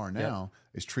where we are now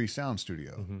is Tree Sound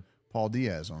Studio. Paul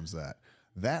Diaz owns that.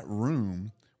 That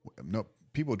room. No,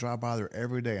 people drive by there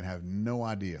every day and have no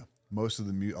idea. Most of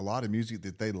a lot of music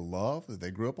that they love, that they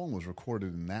grew up on, was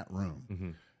recorded in that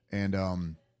room.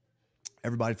 And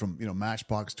everybody from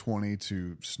Matchbox 20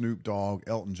 to Snoop Dogg,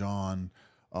 Elton John.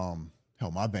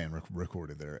 Hell, my band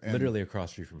recorded there. And, literally across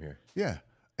the street from here. Yeah.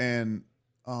 And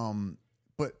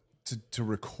but to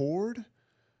record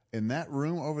And that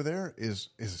room over there is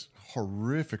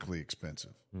horrifically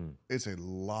expensive. It's a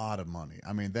lot of money.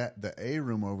 I mean, the A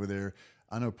room over there,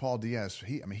 I know Paul Diaz,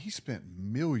 he spent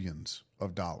millions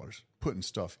of dollars putting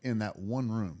stuff in that one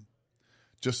room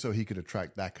just so he could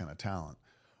attract that kind of talent.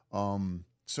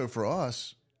 So for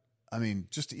us, I mean,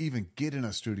 just to even get in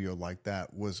a studio like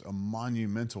that was a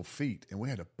monumental feat, and we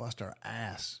had to bust our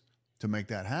ass to make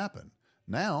that happen.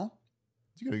 Now,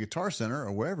 you go to Guitar Center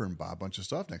or wherever and buy a bunch of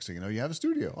stuff. Next thing you know, you have a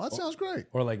studio. Oh, that sounds great.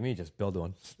 Or like me, just build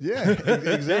one. Yeah,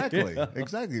 exactly.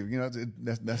 Exactly. You know,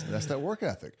 that's that work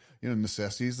ethic. You know,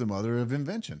 necessity is the mother of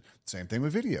invention. Same thing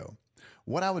with video.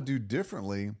 What I would do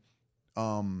differently,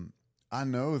 I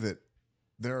know that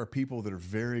there are people that are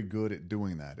very good at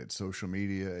doing that, at social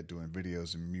media, at doing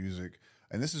videos and music.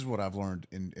 And this is what I've learned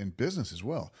in business as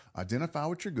well. Identify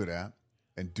what you're good at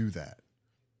and do that.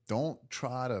 Don't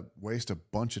try to waste a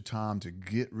bunch of time to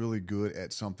get really good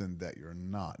at something that you're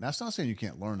not. Now, that's not saying you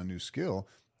can't learn a new skill.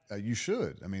 You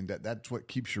should. I mean, that's what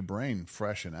keeps your brain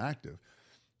fresh and active.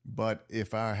 But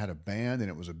if I had a band and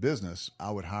it was a business,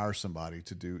 I would hire somebody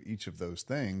to do each of those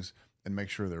things and make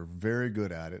sure they're very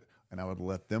good at it, and I would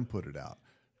let them put it out.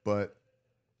 But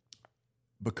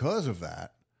because of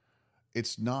that,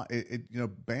 it's not, you know,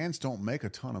 bands don't make a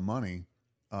ton of money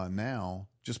now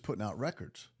just putting out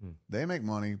records. They make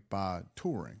money by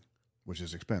touring, which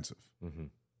is expensive.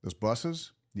 Those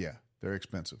buses, yeah, they're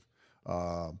expensive.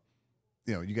 You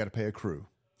know, you got to pay a crew.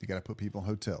 You got to put people in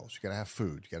hotels. You got to have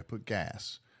food. You got to put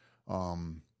gas.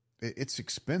 It's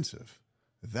expensive.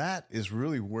 That is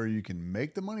really where you can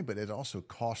make the money, but it also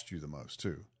costs you the most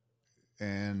too.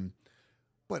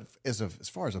 But as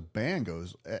far as a band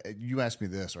goes, you asked me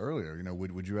this earlier. You know,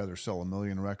 would you rather sell 1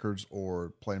 million records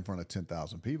or play in front of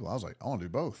 10,000 people? I was like, I want to do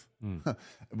both.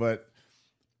 But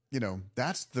you know,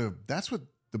 that's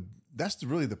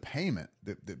really the payment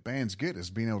that bands get, is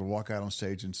being able to walk out on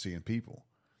stage and seeing people,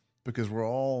 because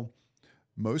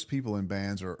most people in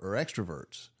bands are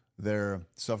extroverts. They're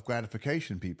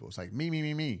self-gratification people. It's like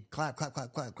me, clap, clap,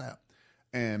 clap, clap, clap,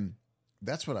 and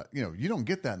that's what you don't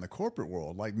get that in the corporate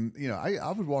world. Like, you know,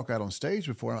 I would walk out on stage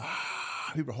before, and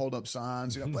people hold up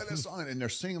signs, you know, play this song, and they're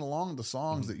singing along the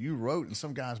songs that you wrote in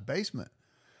some guy's basement.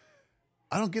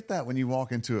 I don't get that when you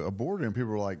walk into a boardroom.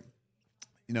 People are like,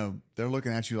 you know, they're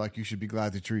looking at you like you should be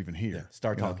glad that you're even here. Yeah,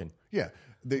 start talking. Yeah.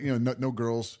 You know, no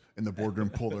girls in the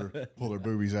boardroom pull their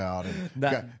boobies out, and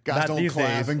guys not don't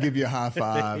clap days. and give you a high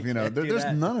five. You know, there's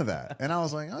that. none of that. And I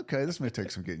was like, okay, this may take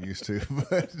some getting used to,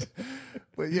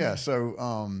 but yeah.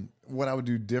 So what I would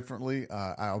do differently,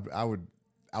 I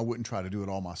wouldn't try to do it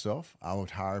all myself. I would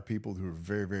hire people who are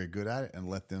very, very good at it and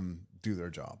let them do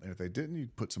their job. And if they didn't, you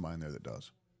put somebody in there that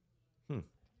does.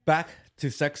 Back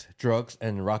to sex, drugs,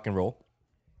 and rock and roll.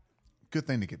 Good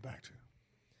thing to get back to.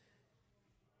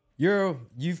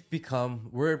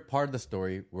 We're part of the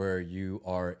story where you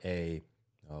are a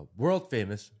world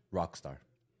famous rock star,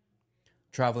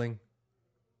 traveling,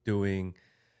 doing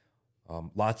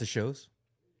lots of shows,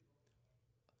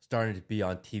 starting to be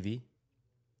on TV,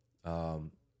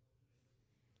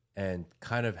 and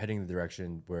kind of heading the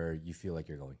direction where you feel like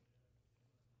you're going.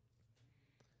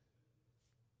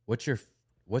 What's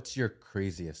your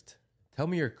craziest? Tell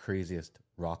me your craziest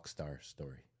rock star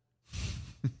story.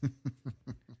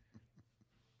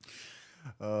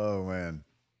 Oh man.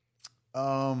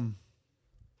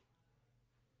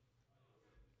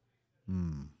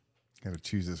 Got to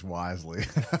choose this wisely.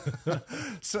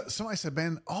 So somebody said,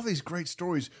 "Man, all these great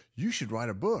stories, you should write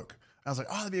a book." I was like,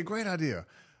 "Oh, that'd be a great idea."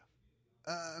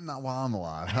 Not while I'm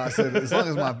alive. I said,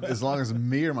 as long as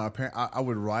me or my parent, I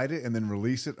would write it and then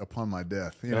release it upon my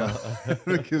death. You know,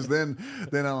 because then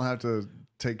I don't have to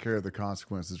take care of the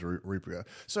consequences or reap.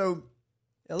 So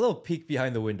a little peek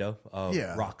behind the window of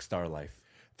Yeah. rock star life.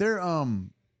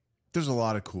 there's a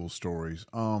lot of cool stories.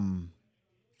 Oh man,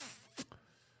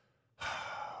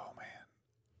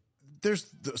 there's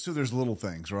little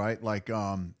things, right? Like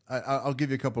I'll give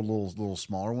you a couple of little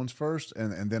smaller ones first,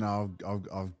 and then I'll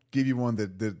give you one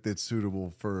that's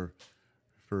suitable for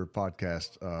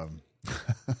podcast.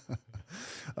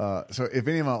 So if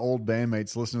any of my old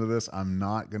bandmates listen to this, I'm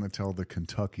not going to tell the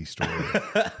Kentucky story.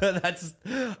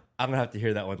 I'm gonna have to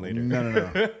hear that one later.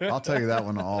 No. I'll tell you that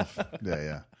one off.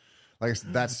 Yeah. Like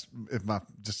that's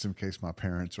just in case my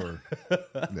parents or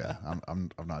yeah,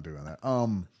 I'm not doing that.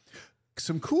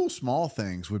 Some cool small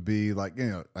things would be like, you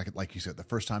know, like you said, the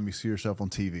first time you see yourself on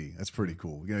TV, that's pretty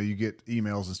cool. You know, you get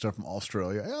emails and stuff from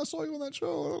Australia. Hey, I saw you on that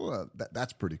show.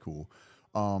 That's pretty cool.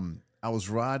 I was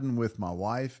riding with my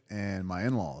wife and my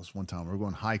in-laws one time. We were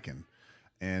going hiking,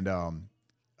 and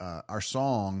our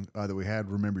song that we had,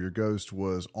 "Remember Your Ghost,"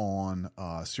 was on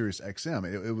Sirius XM.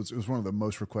 It was one of the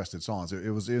most requested songs.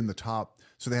 It was in the top.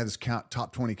 So they had this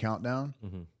top 20 countdown,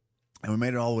 and we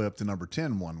made it all the way up to number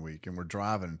 10 one week. And we're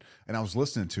driving, and I was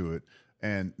listening to it,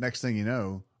 and next thing you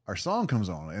know, our song comes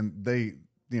on, and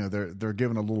they're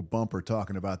giving a little bumper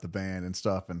talking about the band and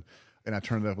stuff, and I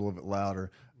turned it up a little bit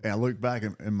louder, and I looked back,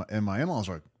 and my in-laws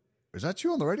were like, "Is that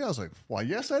you on the radio?" I was like, "Why,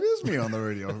 yes, that is me on the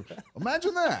radio."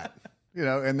 Imagine that.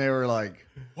 And they were like,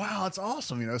 "Wow, that's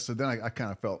awesome." So then I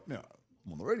kind of felt,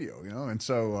 I'm on the radio, And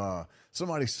so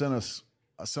somebody sent us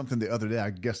something the other day. I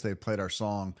guess they played our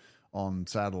song on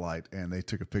satellite, and they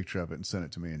took a picture of it and sent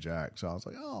it to me and Jack. So I was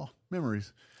like, "Oh,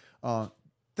 memories."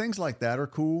 Things like that are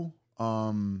cool.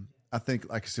 I think,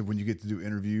 like I said, when you get to do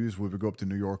interviews, we would go up to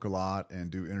New York a lot and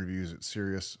do interviews at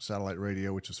Sirius Satellite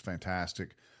Radio, which is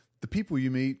fantastic. The people you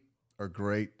meet are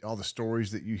great. All the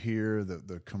stories that you hear,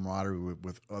 the camaraderie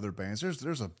with other bands. There's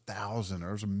 1,000,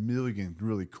 there's 1,000,000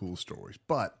 really cool stories.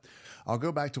 But I'll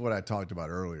go back to what I talked about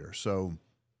earlier. So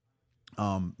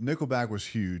Nickelback was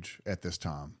huge at this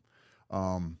time.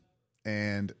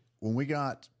 And when we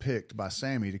got picked by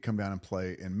Sammy to come down and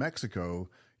play in Mexico,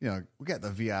 we got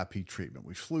the VIP treatment.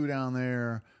 We flew down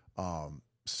there.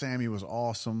 Sammy was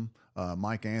awesome.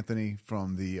 Mike Anthony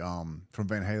from Van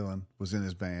Halen was in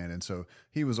his band, and so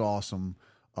he was awesome.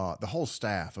 The whole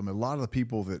staff. I mean, a lot of the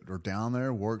people that are down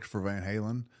there worked for Van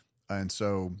Halen, and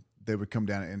so they would come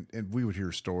down and we would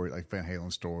hear stories like Van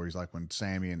Halen stories, like when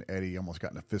Sammy and Eddie almost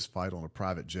got in a fist fight on a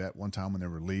private jet one time when they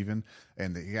were leaving,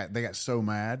 and they got so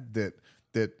mad that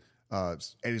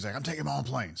Eddie's like, "I'm taking my own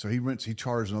plane," so he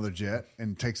charged another jet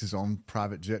and takes his own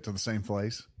private jet to the same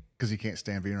place because he can't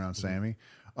stand being around Sammy.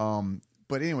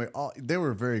 But anyway, they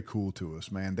were very cool to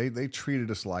us, man. They treated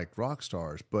us like rock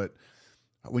stars. But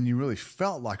when you really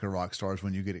felt like a rock star is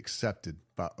when you get accepted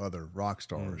by other rock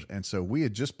stars. And so we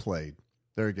had just played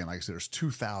there again. Like I said, there's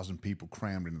 2,000 people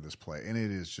crammed into this play, and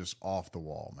it is just off the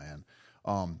wall, man.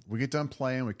 We get done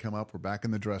playing, we come up, we're back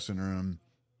in the dressing room.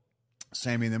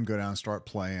 Sammy and them go down and start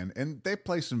playing, and they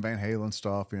play some Van Halen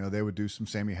stuff. They would do some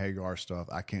Sammy Hagar stuff.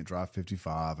 I Can't Drive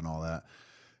 55 and all that.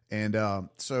 And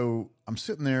so I'm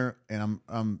sitting there and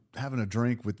I'm having a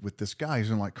drink with this guy. He's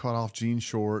in like cut off jean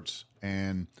shorts,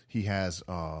 and he has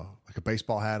like a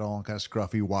baseball hat on, kind of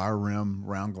scruffy, wire rim,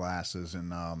 round glasses,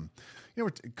 and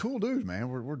we're cool dude, man.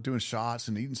 We're doing shots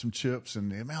and eating some chips, and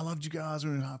man, I loved you guys.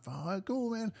 And cool,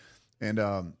 man. And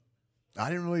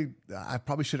I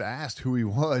probably should have asked who he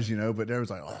was, but there was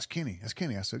like, "Oh, that's Kenny. That's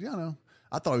Kenny." I said, "Yeah, I know."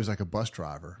 I thought he was like a bus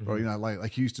driver, or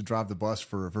like he used to drive the bus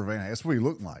for Van Halen. That's what he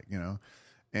looked like,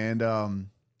 And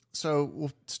so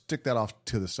we'll stick that off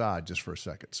to the side just for a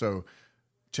second. So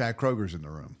Chad Kroger's in the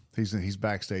room. He's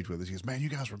backstage with us. He goes, "Man, you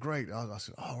guys were great." I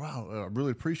said, "Oh, wow, I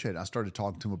really appreciate it." I started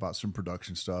talking to him about some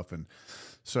production stuff. And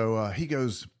so he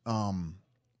goes,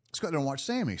 "Let's go out there and watch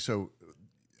Sammy." So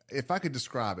if I could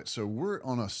describe it, so we're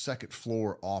on a second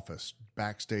floor office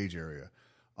backstage area.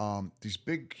 These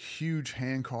big, huge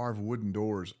hand-carved wooden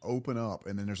doors open up,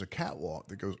 and then there's a catwalk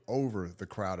that goes over the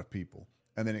crowd of people.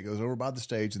 And then it goes over by the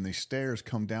stage, and these stairs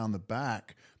come down the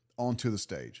back onto the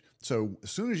stage. So as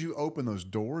soon as you open those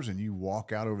doors and you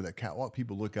walk out over that catwalk,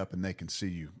 people look up and they can see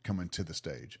you coming to the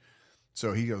stage.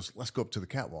 So he goes, "Let's go up to the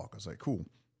catwalk." I was like, "Cool."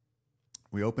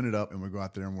 We open it up and we go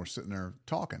out there and we're sitting there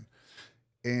talking.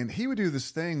 And he would do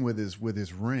this thing with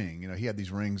his ring. He had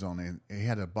these rings on, and he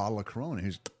had a bottle of Corona.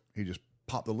 He just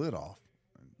popped the lid off.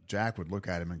 Jack would look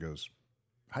at him and goes,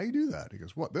 "How you do that?" He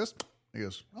goes, "What, this?" He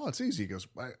goes, "Oh, it's easy." He goes,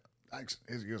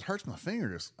 he goes, "Hurts my finger."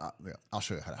 He goes, "Yeah, I'll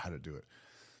show you how to do it."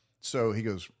 So he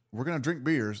goes, "We're going to drink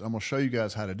beers. I'm going to show you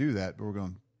guys how to do that, but we're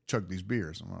going to chug these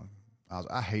beers."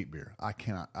 I hate beer. I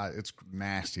cannot. It's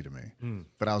nasty to me.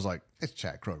 But I was like, it's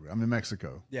Chad Kroger. I'm in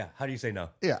Mexico. Yeah. How do you say no?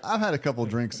 Yeah, I've had a couple of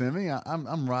drinks in me.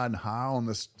 I'm riding high on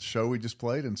this show we just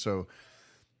played, and so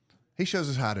he shows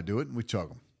us how to do it, and we chug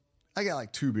them. I got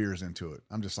like 2 beers into it.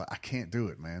 I'm just like, I can't do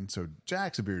it, man. So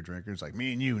Jack's a beer drinker. It's like,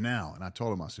 me and you now. And I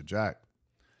told him, I said, "Jack,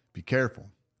 be careful.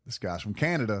 This guy's from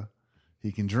Canada.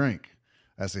 He can drink."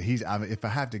 I said, if I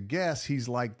have to guess, he's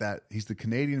like that. He's the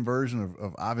Canadian version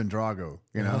of Ivan Drago.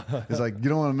 It's like, you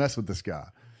don't want to mess with this guy.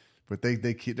 But they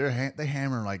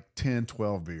hammer like 10,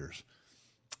 12 beers.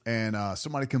 And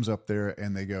somebody comes up there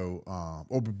and they go,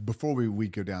 before we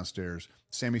go downstairs,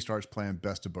 Sammy starts playing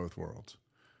Best of Both Worlds.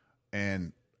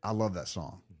 And I love that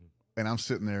song. And I'm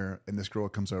sitting there, and this girl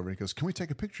comes over and he goes, "Can we take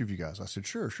a picture of you guys?" I said,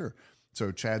 "Sure, sure."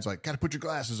 So Chad's like, "Got to put your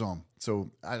glasses on." So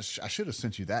I should have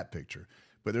sent you that picture.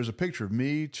 But there's a picture of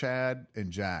me, Chad,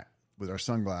 and Jack with our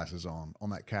sunglasses on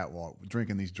that catwalk,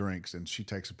 drinking these drinks, and she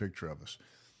takes a picture of us.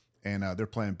 And they're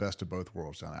playing Best of Both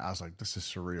Worlds down there. I was like, this is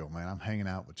surreal, man. I'm hanging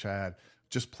out with Chad,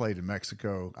 just played in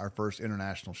Mexico, our first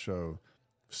international show.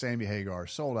 Sammy Hagar,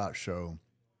 sold out show,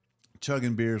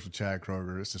 chugging beers with Chad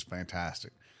Kroger. This is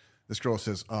fantastic. This girl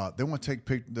says, they want to take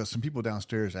pictures. Some people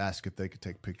downstairs asked if they could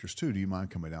take pictures too. Do you mind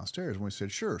coming downstairs? And we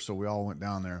said, sure. So we all went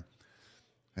down there.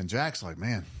 And Jack's like,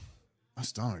 man, my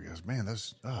stomach goes, man,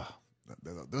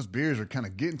 those beers are kind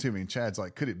of getting to me. And Chad's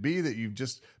like, could it be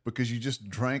that because you just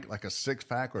drank like a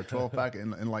 6-pack or a 12-pack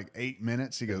in like 8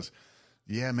 minutes? He goes,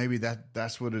 yeah, maybe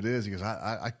that's what it is. He goes,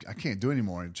 I can't do it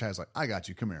anymore. And Chad's like, I got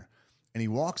you. Come here. And he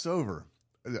walks over.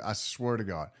 I swear to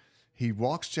God. He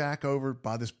walks Jack over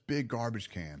by this big garbage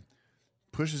can,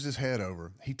 pushes his head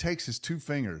over. He takes his 2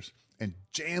 fingers and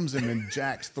jams them in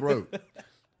Jack's throat.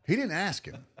 He didn't ask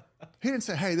him. He didn't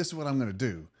say, hey, this is what I'm going to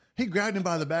do. He grabbed him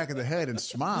by the back of the head and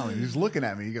smiling. He's looking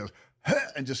at me. He goes, huh,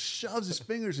 and just shoves his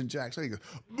fingers in Jack's head. He goes,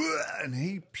 bleh, and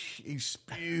he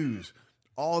spews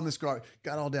all in this garbage.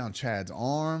 Got all down Chad's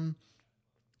arm,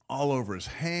 all over his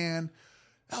hand.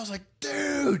 I was like,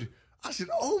 dude. I said,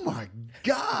 oh my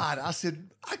God. I said,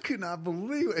 I could not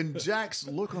believe it. And Jack's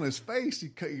look on his face,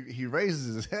 he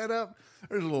raises his head up.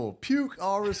 There's a little puke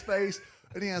all over his face.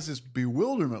 And he has this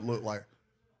bewilderment look like,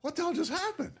 what the hell just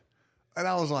happened? And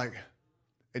I was like,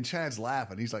 and Chad's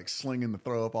laughing. He's like slinging the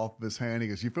throw up off of his hand. He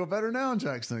goes, you feel better now? And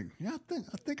Jack's thinking, yeah,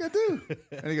 I think I do.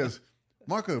 And he goes,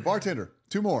 Marco, bartender,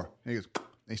 2 more. And he goes,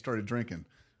 and he started drinking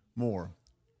more.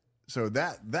 So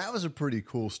that was a pretty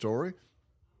cool story.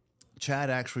 Chad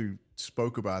actually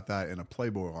spoke about that in a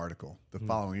Playboy article the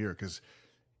following year because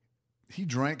he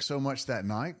drank so much that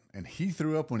night and he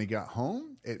threw up when he got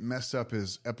home. It messed up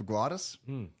his epiglottis.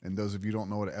 And those of you who don't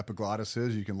know what an epiglottis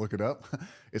is, you can look it up.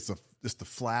 It's the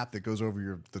flap that goes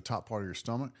over the top part of your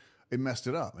stomach. It messed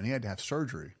it up and he had to have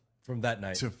surgery from that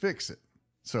night to fix it.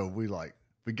 So we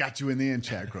got you in the end,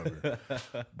 Chad Kroger.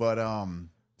 But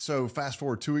so fast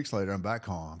forward 2 weeks later, I'm back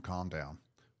home, calm down,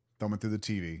 thumbing through the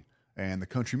TV. And the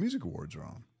Country Music Awards are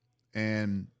on.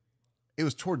 And it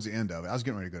was towards the end of it. I was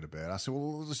getting ready to go to bed. I said,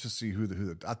 well, let's just see who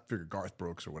I figured Garth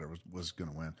Brooks or whatever was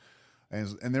going to win.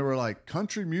 And they were like,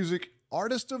 Country Music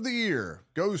Artist of the Year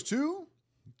goes to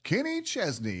Kenny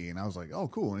Chesney. And I was like, oh,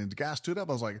 cool. And the guy stood up.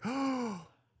 I was like, oh,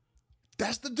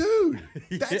 that's the dude.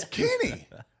 That's Kenny.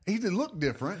 He did look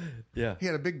different. Yeah. He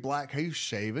had a big black hair,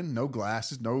 shaven, no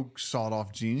glasses, no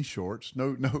sawed-off jean shorts,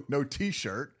 no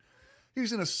T-shirt. He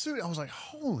was in a suit. I was like,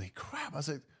 holy crap. I was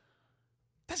like,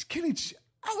 that's Kenny.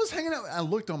 I was hanging out. I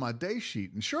looked on my day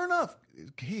sheet, and sure enough,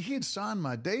 he had signed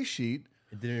my day sheet.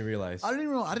 I didn't realize. I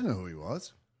didn't know who he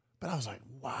was. But I was like,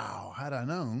 wow, had I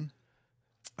known.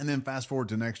 And then fast forward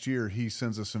to next year, he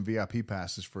sends us some VIP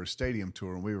passes for a stadium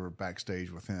tour, and we were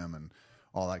backstage with him and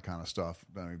all that kind of stuff.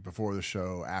 I mean, before the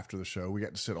show, after the show, we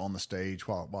got to sit on the stage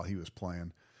while he was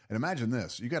playing. And imagine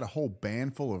this: you got a whole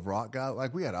band full of rock guys.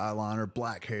 Like we had eyeliner,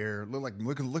 black hair,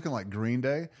 looking like Green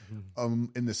Day,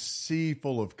 in this sea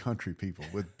full of country people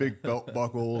with big belt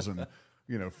buckles and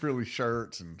frilly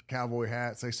shirts and cowboy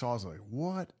hats. They saw us like,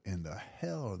 what in the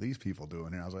hell are these people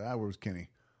doing here? I was like, where's Kenny?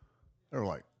 They were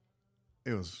like,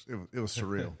 it was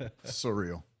surreal,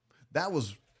 surreal. That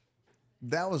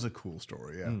was a cool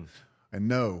story, yeah. And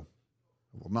no,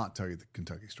 I will not tell you the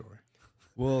Kentucky story.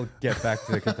 We'll get back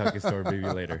to the Kentucky story maybe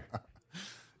later.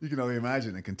 You can only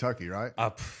imagine in Kentucky, right?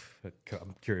 I'm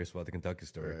curious about the Kentucky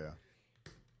story.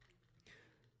 Yeah.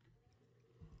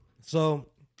 So,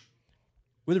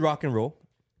 with rock and roll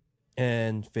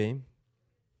and fame,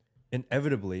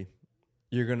 inevitably,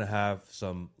 you're going to have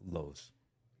some lows.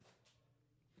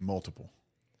 Multiple.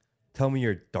 Tell me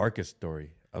your darkest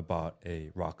story about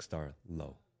a rock star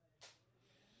low.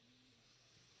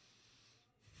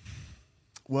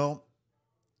 Well,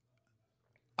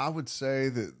 I would say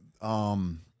that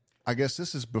I guess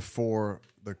this is before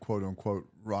the quote unquote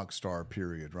rock star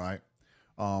period, right?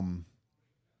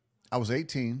 I was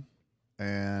 18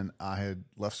 and I had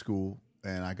left school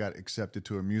and I got accepted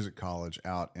to a music college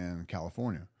out in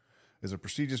California. It's a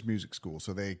prestigious music school.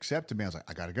 So they accepted me. I was like,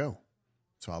 I got to go.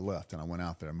 So I left and I went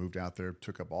out there. I moved out there,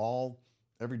 took up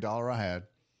every dollar I had,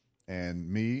 and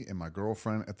me and my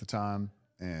girlfriend at the time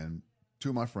and 2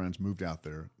 of my friends moved out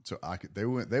there so I could. They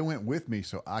went with me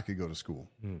so I could go to school.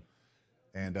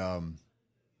 And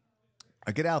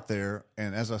I get out there,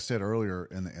 and as I said earlier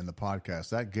in the podcast,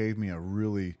 that gave me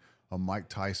a Mike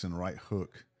Tyson right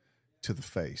hook to the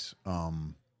face.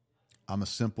 I'm a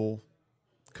simple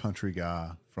country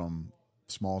guy from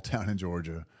small town in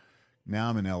Georgia. Now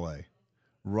I'm in L.A.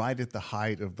 right at the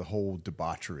height of the whole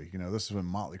debauchery. This is when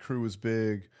Motley Crue was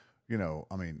big.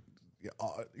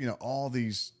 All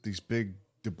these big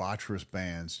debaucherous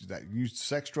bands that used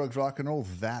sex, drugs, rock and roll.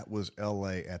 That was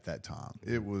L.A. at that time.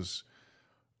 It was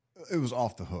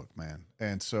off the hook, man.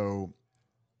 And so,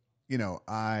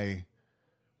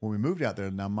 when we moved out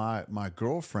there, now my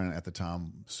girlfriend at the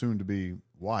time, soon to be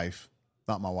wife,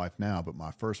 not my wife now, but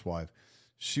my first wife,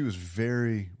 we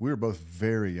were both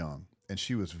very young, and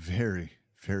she was very,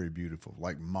 very beautiful,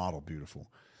 like model beautiful.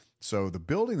 So the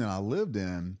building that I lived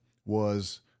in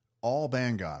was all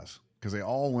band guys, because they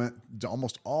all went,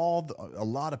 a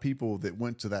lot of people that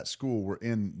went to that school were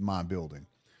in my building.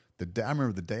 I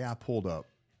remember the day I pulled up,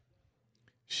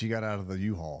 she got out of the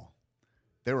U-Haul.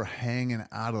 They were hanging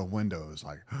out of the windows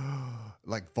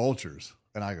like vultures.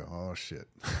 And I go, oh, shit.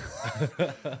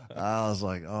 I was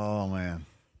like, oh,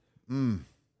 man.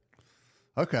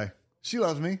 Okay. She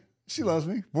loves me.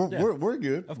 We're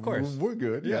good. Of course. We're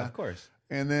good. Yeah, of course.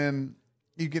 And then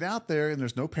you get out there and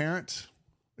there's no parents.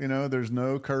 There's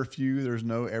no curfew. There's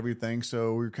no everything.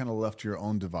 So we're kind of left to your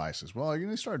own devices. Well,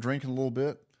 you start drinking a little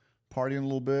bit, partying a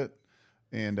little bit.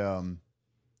 And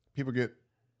people get,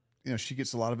 she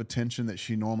gets a lot of attention that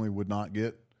she normally would not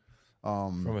get.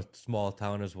 From a small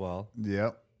town as well.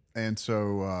 Yep. And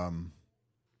so,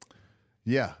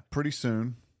 pretty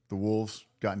soon the wolves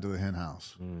got into the hen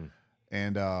house.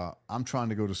 And I'm trying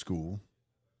to go to school,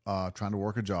 trying to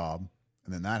work a job,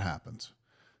 and then that happens.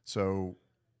 So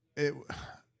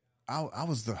I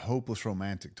was the hopeless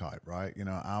romantic type, right?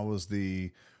 I was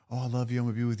I love you, I'm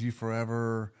going to be with you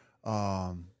forever.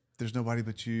 There's nobody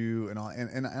but you, and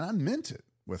I meant it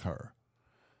with her.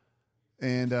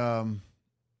 And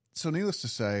so needless to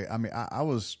say, I mean, I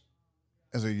was,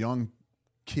 as a young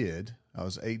kid, I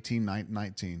was 18,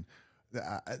 19.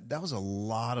 That was a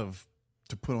lot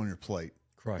to put on your plate.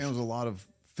 Crush. And it was a lot of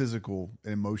physical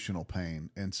and emotional pain.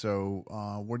 And so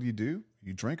what do?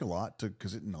 You drink a lot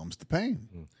because it numbs the pain.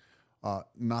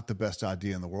 Not the best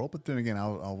idea in the world, but then again,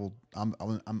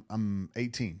 I'm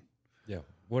 18. Yeah.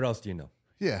 What else do you know?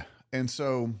 Yeah. And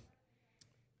so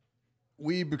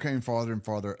we became farther and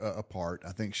farther apart.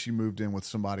 I think she moved in with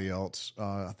somebody else.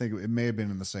 I think it may have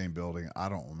been in the same building. I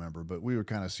don't remember, but we would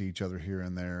kind of see each other here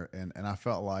and there. And I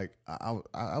felt like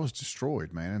I was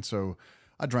destroyed, man. And so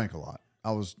I drank a lot.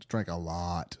 Drank a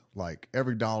lot. Like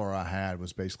every dollar I had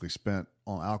was basically spent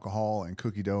on alcohol and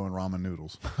cookie dough and ramen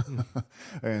noodles.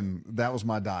 And that was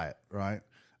my diet, right?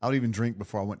 I would even drink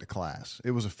before I went to class.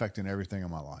 It was affecting everything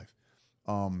in my life.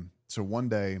 So one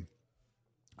day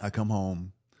I come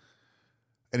home,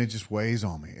 and it just weighs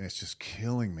on me, and it's just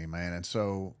killing me, man. And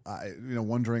so,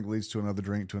 one drink leads to another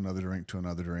drink, to another drink, to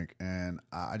another drink, and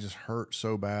I just hurt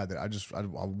so bad that I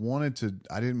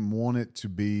didn't want it to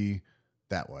be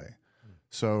that way.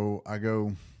 So I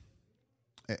go,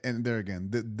 and there again,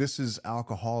 this is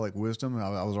alcoholic wisdom.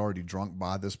 I was already drunk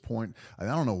by this point. And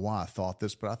I don't know why I thought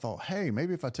this, but I thought, hey,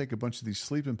 maybe if I take a bunch of these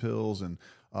sleeping pills and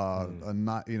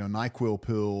NyQuil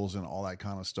pills and all that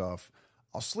kind of stuff,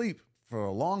 I'll sleep for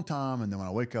a long time, and then when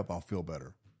I wake up, I'll feel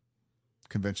better.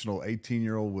 Conventional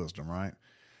 18-year-old wisdom, right?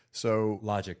 So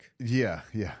logic. Yeah.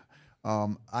 I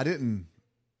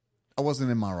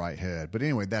wasn't in my right head, but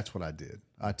anyway, that's what I did.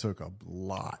 I took a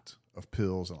lot of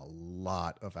pills and a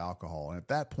lot of alcohol, and at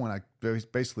that point, I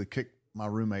basically kicked my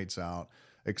roommates out,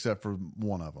 except for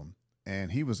one of them,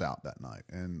 and he was out that night,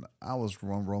 and I was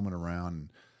roaming around,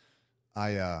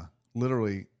 and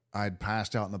I'd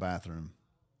passed out in the bathroom.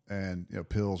 And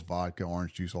pills, vodka,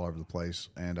 orange juice all over the place.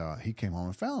 And he came home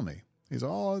and found me. He's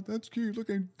oh, that's cute. Look,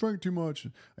 I drank too much.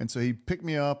 And so he picked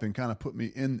me up and kind of put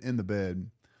me in the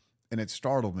bed. And it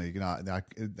startled me.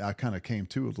 I kind of came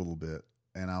to a little bit.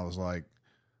 And I was like,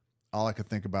 all I could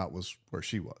think about was where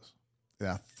she was. And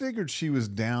I figured she was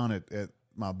down at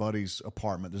my buddy's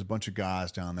apartment. There's a bunch of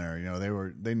guys down there.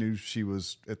 They knew she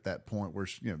was at that point where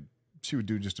she would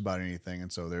do just about anything. And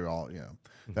so they were all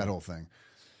that whole thing.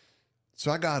 So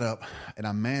I got up and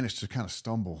I managed to kind of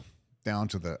stumble down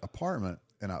to the apartment,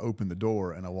 and I opened the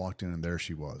door and I walked in, and there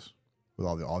she was with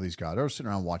all these guys. They were sitting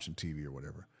around watching TV or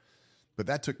whatever. But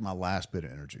that took my last bit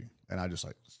of energy, and I just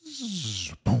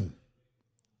boom,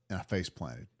 and I face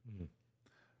planted. Mm-hmm.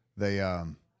 They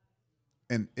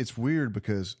and it's weird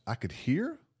because I could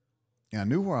hear, and I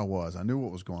knew where I was. I knew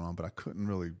what was going on, but I couldn't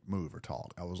really move or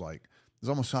talk. I was like, it was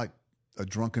almost like a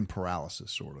drunken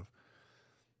paralysis, sort of.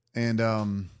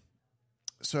 And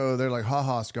so they're like, "Ha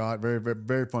ha, Scott, very, very,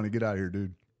 very funny. Get out of here,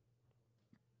 dude."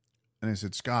 And I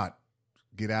said, "Scott,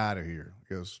 get out of here."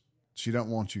 He goes, "She don't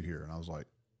want you here." And I was like,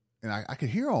 and I could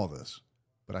hear all this,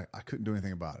 but I couldn't do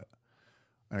anything about it.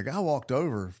 And a guy walked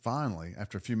over finally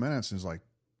after a few minutes and was like,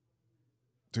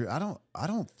 "Dude, I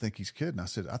don't think he's kidding." I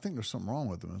said, "I think there's something wrong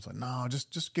with him." And it's like, "No,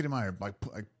 just get him out of here.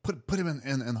 Like put him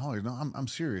in the hall." No, I'm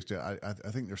serious, dude. I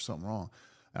think there's something wrong.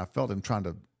 And I felt him trying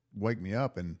to wake me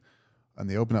up, and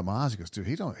they opened up my eyes. He goes, "Dude,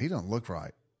 he don't look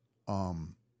right.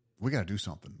 We got to do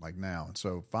something like now." And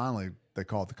so finally they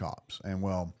called the cops. And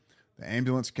well, the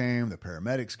ambulance came, the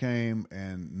paramedics came,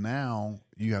 and now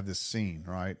you have this scene,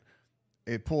 right?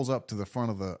 It pulls up to the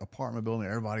front of the apartment building.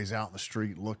 Everybody's out in the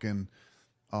street looking.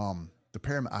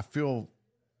 I feel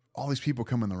all these people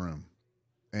come in the room,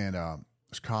 and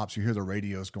there's cops. You hear the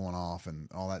radios going off and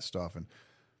all that stuff. And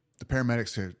the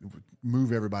paramedics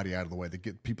move everybody out of the way. They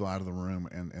get people out of the room,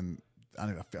 and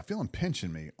I feel him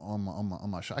pinching me on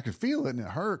my shoulder. I can feel it, and it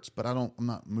hurts, but I'm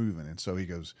not moving. And so he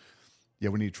goes, "Yeah,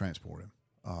 we need to transport him.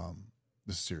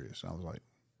 This is serious." And I was like,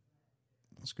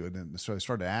 "That's good." And so they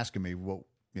started asking me, "Well,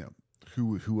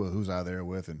 who's out there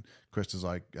with?" And Chris is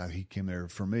like, "He came there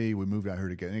for me. We moved out here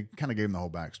together." And he kind of gave him the whole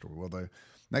backstory. Well, the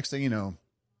next thing you know,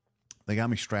 they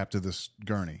got me strapped to this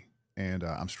gurney, and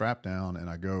I'm strapped down, and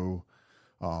I go.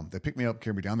 They pick me up,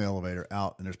 carry me down the elevator,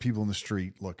 out, and there's people in the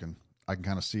street looking. I can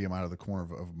kind of see them out of the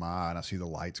corner of my eye, and I see the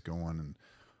lights going,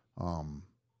 and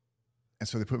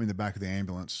so they put me in the back of the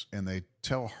ambulance, and they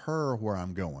tell her where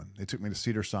I'm going. They took me to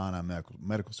Cedars-Sinai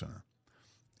Medical Center,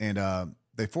 and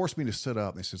they forced me to sit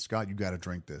up. They said, "Scott, you got to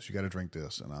drink this. You got to drink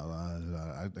this." And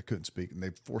I couldn't speak, and they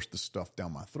forced this stuff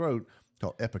down my throat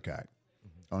called Ipecac. I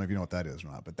don't know if you know what that is or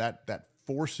not, but that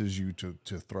forces you to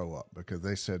throw up, because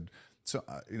they said, so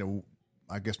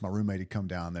I guess my roommate had come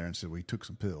down there and said, we took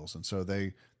some pills, and so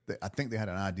I think they had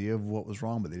an idea of what was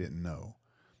wrong, but they didn't know.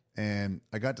 And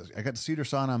I got to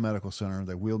Cedars-Sinai Medical Center.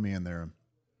 They wheeled me in there.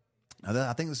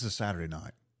 I think this is Saturday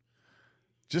night.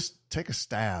 Just take a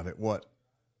stab at what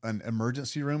an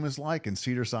emergency room is like in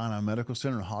Cedars-Sinai Medical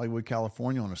Center in Hollywood,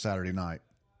 California on a Saturday night.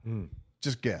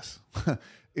 Just guess.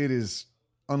 It is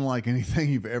unlike anything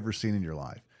you've ever seen in your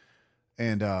life.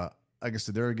 And like I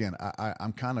said, there again,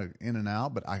 I'm kind of in and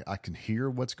out, but I can hear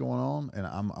what's going on, and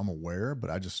I'm aware, but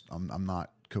I'm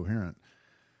not coherent.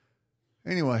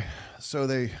 Anyway, so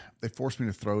they forced me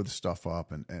to throw the stuff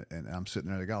up, and I'm sitting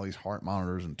there. They got all these heart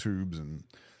monitors and tubes and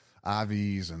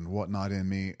IVs and whatnot in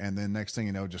me, and then next thing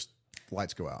you know, just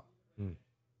lights go out.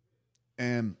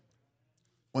 And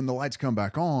when the lights come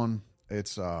back on,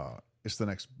 it's the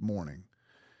next morning.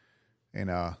 And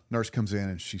nurse comes in,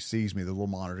 and she sees me. The little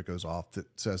monitor goes off that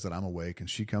says that I'm awake, and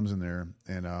she comes in there,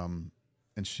 and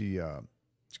she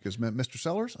goes, "Mr.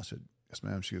 Sellers?" I said, "Yes,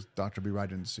 ma'am." She goes, "Doctor, be right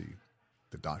in to see you."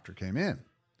 The doctor came in.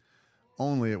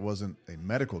 Only it wasn't a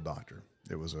medical doctor.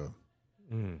 It was a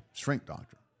shrink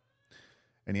doctor.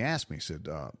 And he asked me, he said,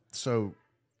 "So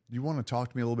you want to talk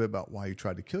to me a little bit about why you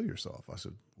tried to kill yourself?" I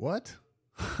said, "What?"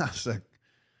 I said,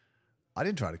 "I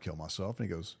didn't try to kill myself." And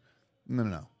he goes,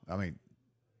 No. I mean,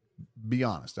 be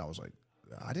honest." I was like,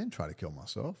 "I didn't try to kill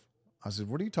myself." I said,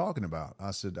 "What are you talking about?"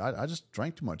 I said, I just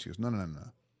drank too much." He goes, No.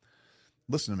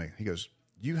 "Listen to me." He goes,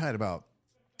 "You had about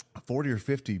 40 or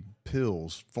 50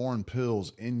 pills, foreign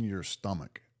pills in your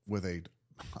stomach with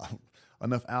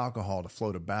enough alcohol to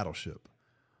float a battleship.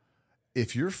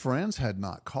 If your friends had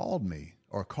not called me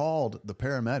or called the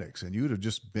paramedics, and you'd have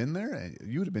just been there, and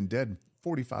you would have been dead in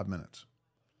 45 minutes.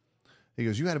 He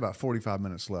goes, you had about 45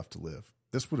 minutes left to live.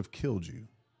 This would have killed you."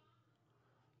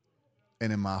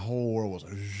 And then my whole world was,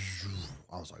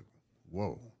 I was like,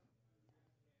 whoa.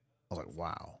 I was like,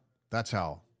 wow. That's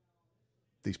how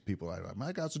these people are like,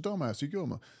 "My guy's a dumbass. You kill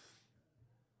him."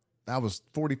 I was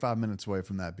 45 minutes away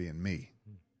from that being me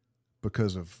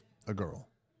because of a girl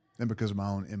and because of my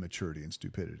own immaturity and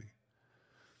stupidity.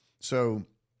 So,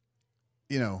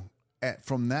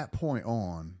 from that point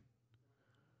on,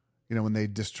 when they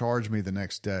discharged me the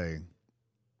next day,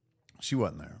 she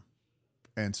wasn't there.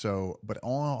 And so, but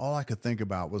all I could think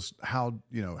about was how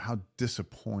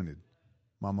disappointed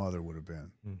my mother would have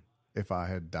been if I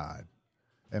had died,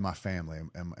 and my family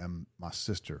and my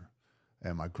sister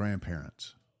and my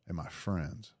grandparents and my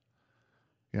friends.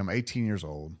 I'm 18 years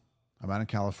old. I'm out in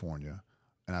California,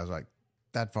 and I was like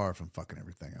that far from fucking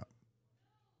everything up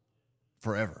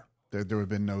forever. There would have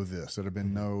been no this. There'd have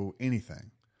been no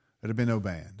anything. There'd have been no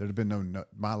band. There'd have been no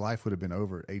my life would have been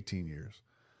over 18 years.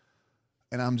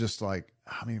 And I'm just like,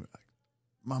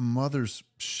 my mother's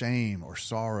shame or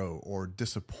sorrow or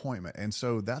disappointment. And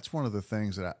so that's one of the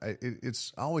things that I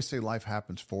always say life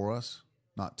happens for us,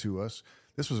 not to us.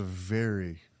 This was a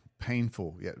very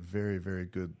painful yet very, very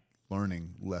good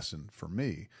learning lesson for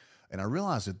me. And I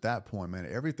realized at that point, man,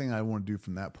 everything I want to do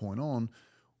from that point on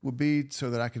would be so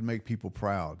that I could make people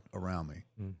proud around me,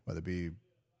 whether it be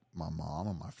my mom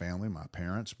or my family, my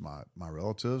parents, my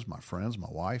relatives, my friends,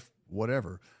 my wife,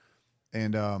 whatever.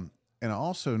 And I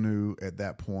also knew at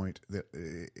that point that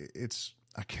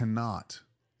I cannot,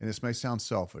 and this may sound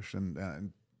selfish,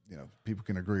 and people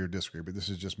can agree or disagree, but this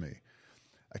is just me.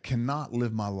 I cannot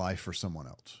live my life for someone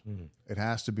else. It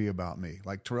has to be about me.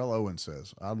 Like Terrell Owens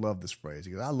says, I love this phrase.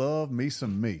 He goes, "I love me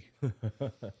some me."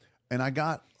 And I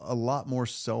got a lot more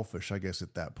selfish, I guess,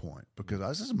 at that point, because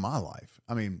this is my life.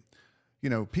 I mean,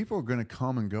 people are going to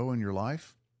come and go in your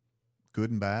life,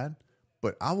 good and bad,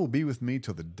 but I will be with me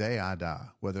till the day I die,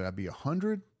 whether I be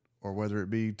 100 or whether it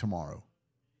be tomorrow.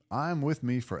 I'm with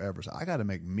me forever. So I got to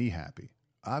make me happy.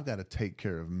 I've got to take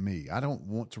care of me. I don't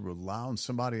want to rely on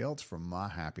somebody else for my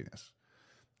happiness.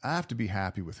 I have to be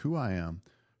happy with who I am,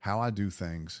 how I do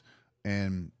things,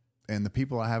 and the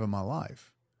people I have in my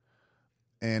life.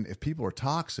 And if people are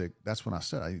toxic, that's when I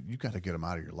said, you got to get them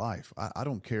out of your life. I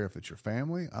don't care if it's your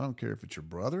family. I don't care if it's your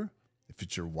brother, if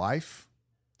it's your wife.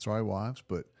 Sorry, wives,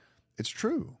 but it's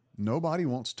true. Nobody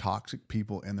wants toxic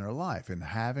people in their life. And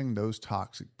having those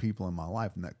toxic people in my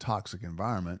life in that toxic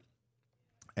environment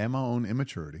and my own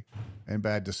immaturity and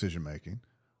bad decision-making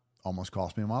almost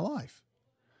cost me my life.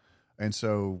 And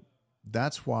so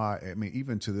that's why, I mean,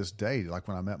 even to this day, like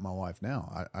when I met my wife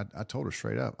now, I told her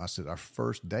straight up, I said, our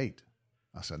first date,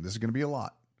 I said, this is going to be a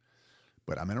lot,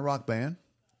 but I'm in a rock band.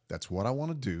 That's what I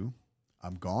want to do.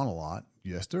 I'm gone a lot.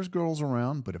 Yes, there's girls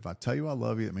around, but if I tell you I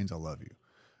love you, it means I love you.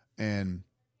 And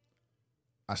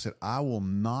I said, I will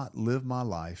not live my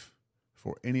life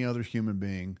for any other human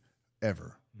being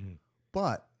ever.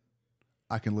 But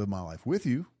I can live my life with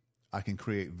you. I can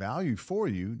create value for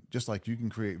you, just like you can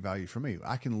create value for me.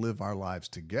 I can live our lives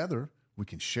together. We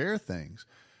can share things,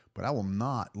 but I will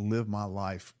not live my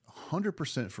life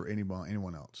 100% for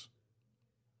anyone else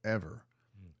ever.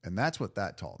 And that's what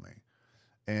that taught me.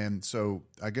 And so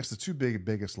I guess the two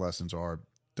biggest lessons are,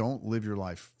 don't live your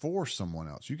life for someone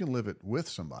else. You can live it with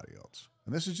somebody else.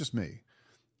 And this is just me.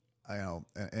 And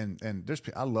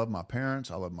I love my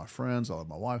parents. I love my friends. I love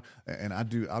my wife. And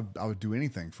I would do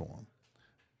anything for them.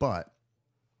 But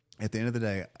at the end of the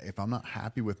day, if I'm not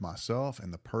happy with myself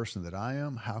and the person that I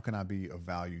am, how can I be of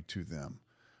value to them?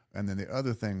 And then the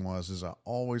other thing is I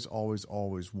always want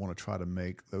to try to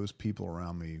make those people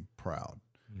around me proud,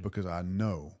 because I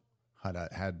know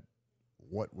had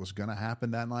what was going to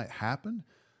happen that night happened,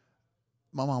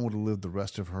 my mom would have lived the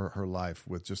rest of her life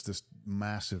with just this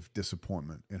massive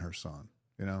disappointment in her son,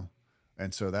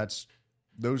 And so that's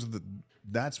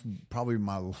probably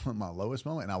my lowest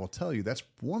moment. And I will tell you, that's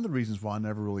one of the reasons why I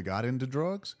never really got into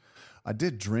drugs. I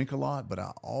did drink a lot, but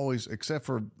I always, except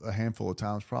for a handful of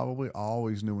times probably, I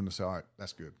always knew when to say, all right,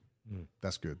 that's good.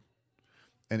 That's good.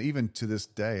 And even to this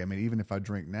day, I mean, even if I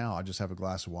drink now, I just have a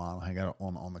glass of wine, I'll hang out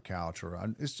on the couch, or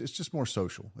it's just more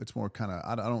social. It's more kind of,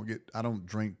 I don't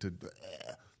drink to,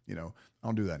 I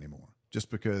don't do that anymore,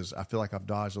 just because I feel like I've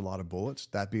dodged a lot of bullets,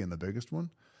 that being the biggest one.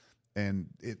 And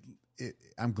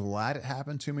I'm glad it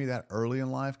happened to me that early in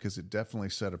life, because it definitely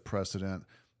set a precedent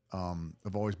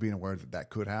of always being aware that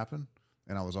could happen.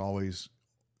 And I was always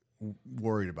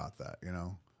worried about that,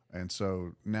 And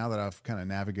so now that I've kind of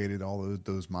navigated all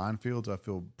those minefields, I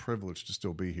feel privileged to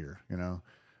still be here,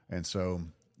 And so,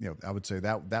 I would say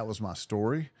that was my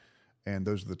story, and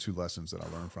those are the two lessons that I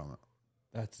learned from it.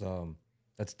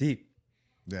 That's deep.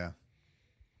 Yeah.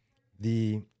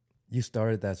 You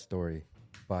started that story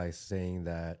by saying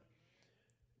that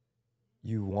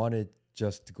you wanted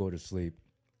just to go to sleep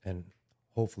and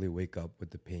hopefully wake up with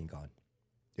the pain gone.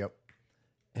 Yep.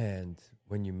 And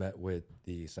when you met with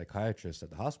the psychiatrist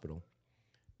at the hospital,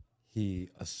 he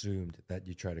assumed that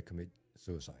you tried to commit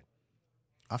suicide.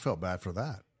 I felt bad for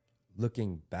that.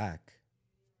 Looking back,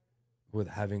 with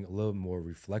having a little more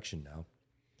reflection now,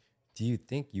 do you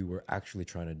think you were actually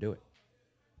trying to do it?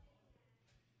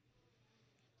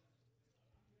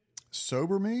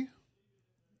 Sober me?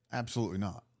 Absolutely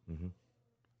not.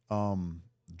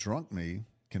 Drunk me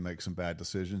can make some bad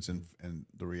decisions, and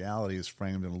the reality is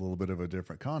framed in a little bit of a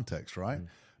different context, right?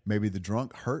 Maybe the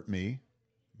drunk hurt me.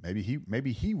 Maybe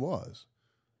he was,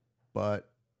 but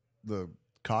the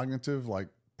cognitive, like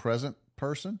present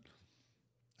person,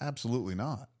 absolutely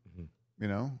not.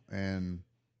 And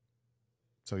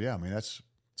so yeah, I mean that's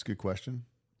a good question.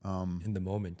 In the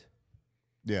moment,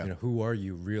 yeah, who are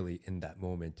you really in that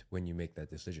moment when you make that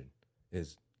decision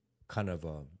is kind of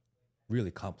a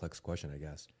really complex question, I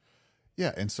guess.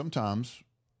 Yeah, and sometimes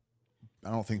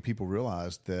I don't think people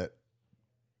realize that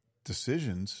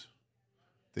decisions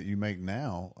that you make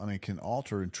now, I mean, can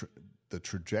alter the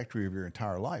trajectory of your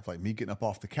entire life. Like me getting up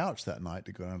off the couch that night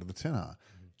to go down to the Tin High,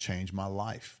 changed my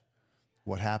life.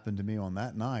 What happened to me on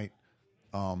that night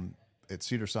at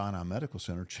Cedars-Sinai Medical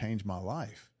Center changed my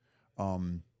life.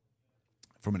 From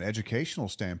an educational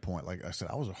standpoint, like I said,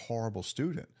 I was a horrible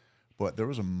student, but there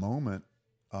was a moment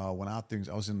when I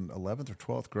was in 11th or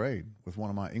 12th grade with one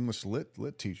of my English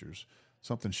lit teachers,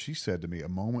 something she said to me, a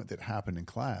moment that happened in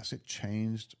class, it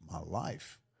changed my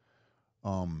life.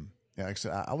 Like I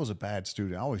said, I was a bad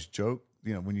student. I always joke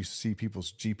when you see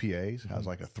people's GPAs has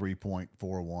like a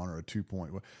 3.41 or a 2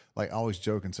 point, like I always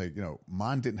joke and say,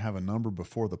 mine didn't have a number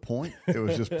before the point. It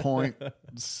was just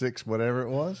 0.6, whatever it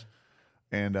was.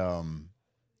 And,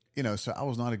 so I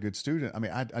was not a good student. I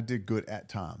mean, I did good at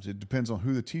times. It depends on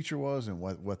who the teacher was and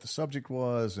what the subject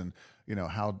was and,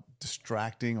 how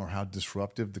distracting or how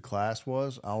disruptive the class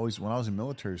was. When I was in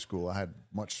military school, I had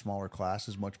much smaller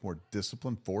classes, much more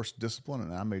discipline, forced discipline,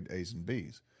 and I made A's and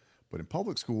B's. But in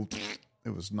public school,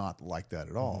 it was not like that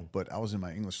at all. But I was in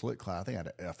my English Lit class. I think I had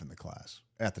an F in the class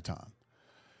at the time.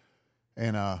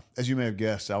 And as you may have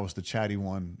guessed, I was the chatty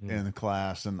one in the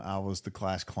class, and I was the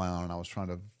class clown, and I was trying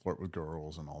to flirt with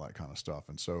girls and all that kind of stuff.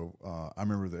 And so I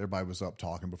remember that everybody was up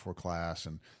talking before class,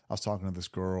 and I was talking to this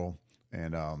girl,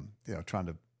 and trying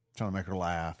to make her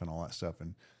laugh and all that stuff.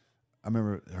 And I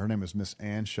remember her name was Miss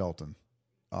Ann Shelton,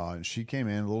 and she came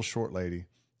in, a little short lady,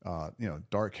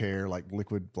 dark hair, like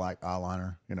liquid black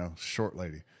eyeliner, short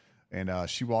lady. And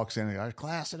she walks in and goes,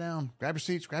 class, sit down, grab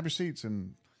your seats.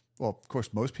 And well, of course,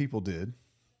 most people did,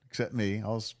 except me. I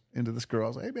was into this girl. I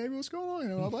was like, hey, baby, what's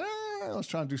going on? I was like, I was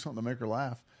trying to do something to make her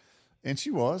laugh. And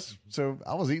she was. So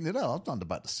I was eating it up. I was not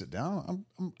about to sit down.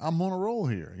 I'm on a roll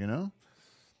here,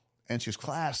 And she goes,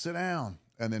 class, sit down.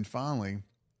 And then finally,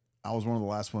 I was one of the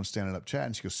last ones standing up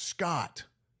chatting. She goes, Scott,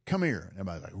 come here. And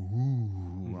everybody's like,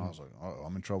 ooh. And I was like, oh,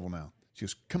 I'm in trouble now. She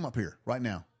goes, come up here right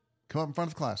now. Come up in front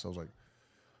of the class. I was like,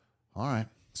 all right.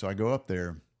 So I go up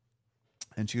there,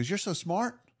 and she goes, you're so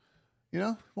smart.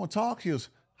 Want to talk? She goes,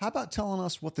 how about telling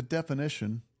us what the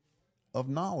definition of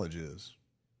knowledge is?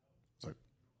 I was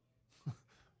like,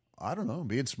 I don't know,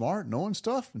 being smart, knowing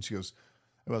stuff. And she goes,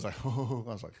 I was like, oh,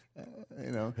 I was like,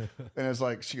 and it's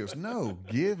like, she goes, no,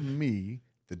 give me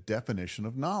the definition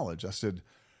of knowledge. I said,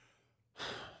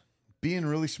 being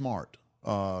really smart,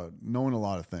 knowing a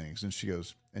lot of things. And she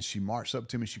goes, and she marched up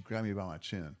to me. She grabbed me by my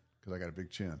chin because I got a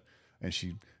big chin. And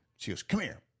she goes, come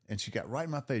here. And she got right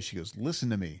in my face. She goes, listen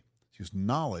to me. She goes,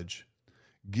 knowledge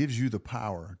gives you the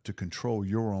power to control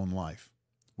your own life.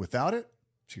 Without it,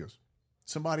 she goes,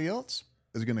 somebody else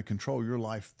is going to control your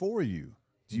life for you.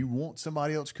 Do you want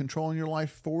somebody else controlling your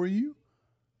life for you?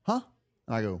 Huh?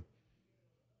 And I go,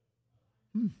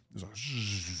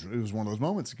 It was one of those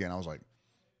moments again. I was like,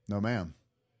 no, ma'am.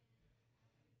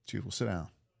 She goes, well, sit down.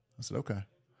 I said, okay.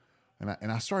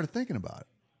 And I started thinking about it.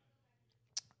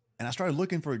 And I started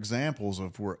looking for examples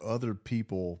of where other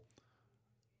people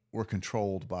were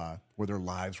controlled by, where their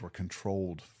lives were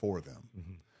controlled for them.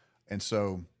 Mm-hmm. And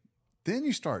so then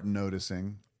you start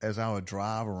noticing, as I would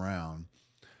drive around,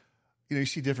 you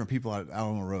see different people out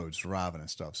on the roads driving and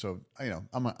stuff. So,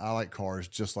 I like cars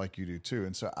just like you do too.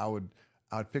 And so I would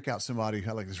pick out somebody who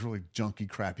had like this really junky,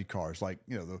 crappy cars. Like,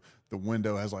 the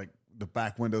window has like, the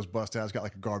back window's busted out. It's got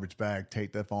like a garbage bag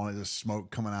taped up on it. There's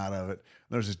smoke coming out of it.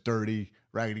 There's this dirty,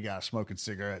 raggedy guy smoking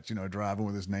cigarettes, driving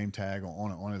with his name tag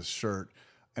on his shirt.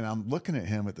 And I'm looking at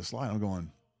him at this light. I'm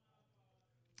going,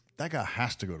 that guy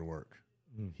has to go to work.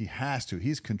 Mm. He has to.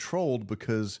 He's controlled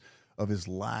because of his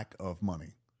lack of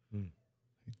money. Mm.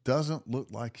 He doesn't look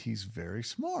like he's very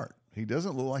smart. He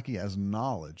doesn't look like he has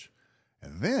knowledge.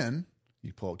 And then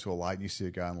you pull up to a light and you see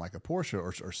a guy in like a Porsche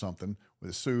or something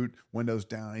with a suit, windows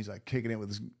down. He's like kicking it with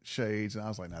his shades. And I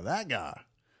was like, now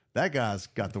that guy's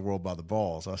got the world by the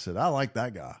balls. I said, I like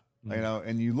that guy. Mm.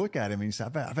 And you look at him and you say, I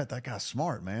bet that guy's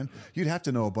smart, man. You'd have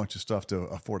to know a bunch of stuff to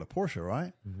afford a Porsche,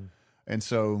 right? Mm-hmm. And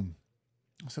so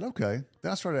I said, okay.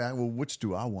 Then I started asking, well, which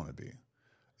do I want to be?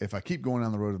 If I keep going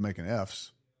down the road of making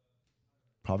F's,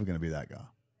 probably going to be that guy.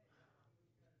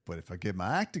 But if I get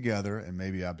my act together and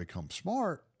maybe I become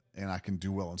smart and I can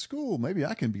do well in school, maybe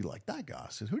I can be like that guy.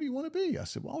 I said, who do you want to be? I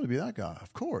said, well, I want to be that guy.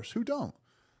 Of course. Who don't?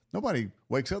 Nobody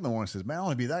wakes up in the morning and says, man, I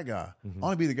want to be that guy. Mm-hmm. I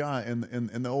want to be the guy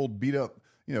in the old beat up,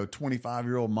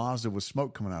 25-year-old Mazda with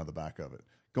smoke coming out of the back of it,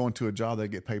 going to a job that I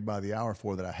get paid by the hour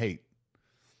for that I hate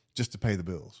just to pay the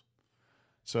bills.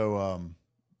 So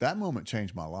that moment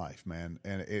changed my life, man.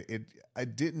 And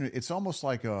it's almost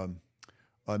like a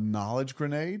knowledge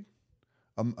grenade.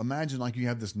 Imagine like you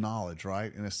have this knowledge,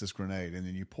 right? And it's this grenade. And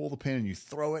then you pull the pin and you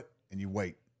throw it and you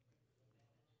wait.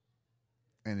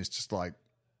 And it's just like,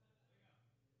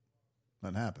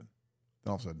 nothing happened.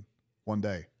 Then all of a sudden, one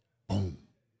day, boom.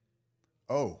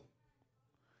 Oh.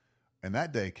 And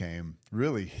that day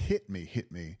really hit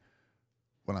me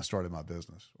when I started my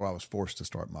business, or I was forced to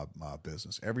start my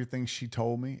business. Everything she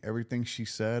told me, everything she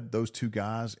said, those two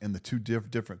guys in the two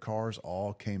different cars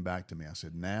all came back to me. I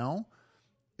said, now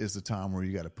is the time where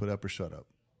you got to put up or shut up,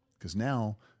 because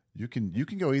now you can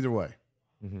go either way.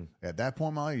 Mm-hmm. At that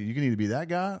point in my life, you can either be that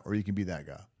guy or you can be that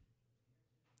guy.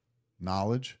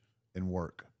 Knowledge and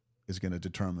work is going to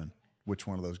determine which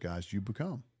one of those guys you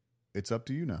become. it's up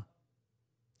to you now.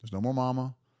 There's no more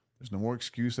mama. There's no more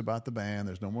excuse about the band.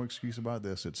 There's no more excuse about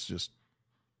this. It's just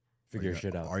Figure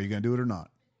shit out. Are you going to do it or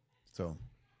not? So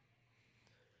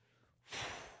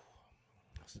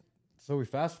we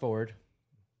fast forward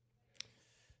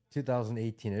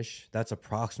 2018-ish. That's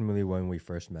approximately when we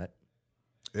first met.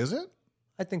 is it?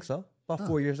 I think so. About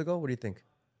 4 years ago. What do you think?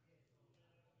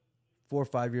 4 or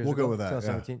 5 years We'll ago. go with that,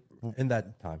 2017. In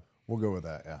that time. We'll go with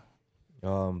that. Yeah.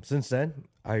 Since then,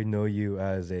 I know you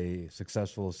as a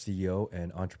successful CEO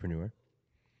and entrepreneur.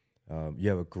 You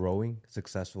have a growing,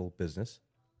 successful business.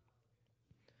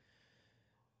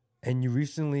 And you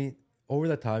recently, over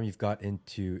that time, you've got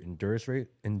into endurance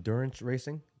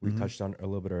racing. We touched on it a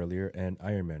little bit earlier, and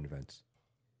Ironman events.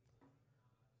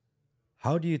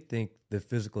 How do you think the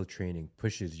physical training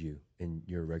pushes you in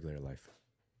your regular life?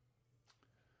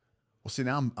 Well, see,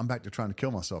 now I'm back to trying to kill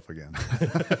myself again.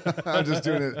 I'm just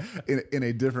doing it in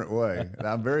a different way. And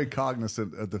I'm very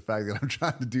cognizant of the fact that I'm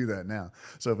trying to do that now.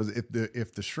 So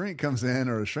if the shrink comes in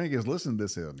or a shrink is listening to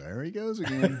this, there he goes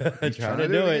again. He's trying to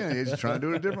do it again. He's just trying to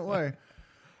do it a different way.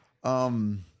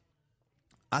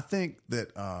 I think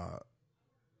that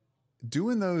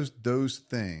doing those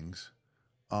things,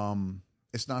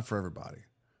 it's not for everybody.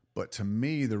 But to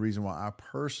me, the reason why I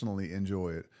personally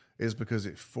enjoy it is because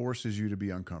it forces you to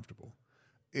be uncomfortable.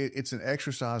 It's an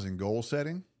exercise in goal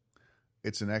setting.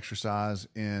 It's an exercise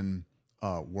in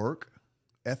work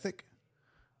ethic.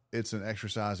 It's an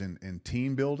exercise in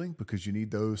team building because you need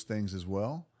those things as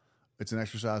well. It's an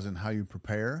exercise in how you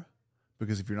prepare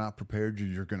because if you're not prepared,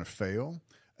 you're going to fail.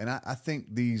 And I think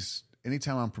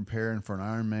anytime I'm preparing for an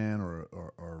Ironman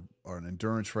or an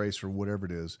endurance race or whatever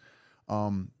it is,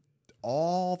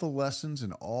 all the lessons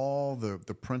and all the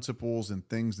principles and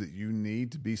things that you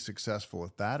need to be successful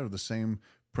at that are the same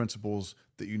principles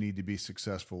that you need to be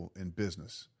successful in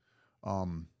business.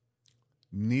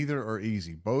 Neither are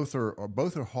easy. Both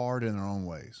are hard in their own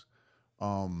ways.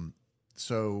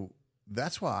 So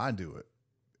that's why I do it.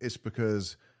 It's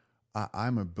because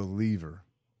I'm a believer.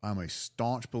 I'm a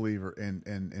staunch believer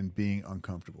in being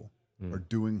uncomfortable or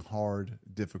doing hard,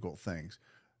 difficult things.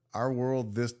 Our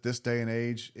world, this day and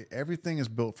age, everything is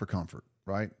built for comfort,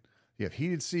 right? You have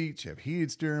heated seats, you have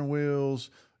heated steering wheels.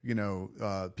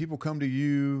 People come to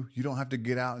you. You don't have to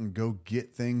get out and go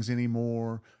get things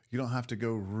anymore. You don't have to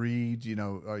go read. You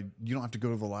don't have to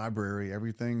go to the library.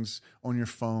 Everything's on your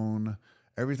phone.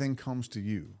 Everything comes to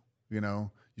you.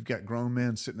 You've got grown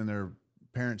men sitting in their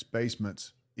parents'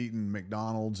 basements eating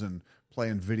McDonald's and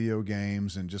playing video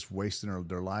games and just wasting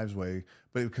their lives away,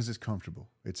 but because it's comfortable,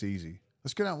 it's easy.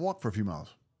 Let's get out and walk for a few miles.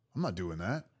 I'm not doing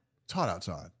that. It's hot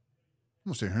outside. I'm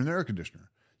going to stay here in the air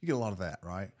conditioner. You get a lot of that,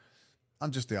 right?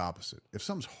 I'm just the opposite. If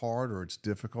something's hard or it's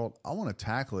difficult, I want to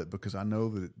tackle it because I know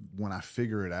that when I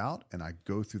figure it out and I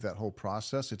go through that whole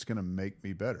process, it's going to make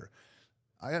me better.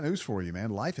 I got news for you,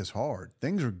 man. Life is hard.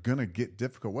 Things are going to get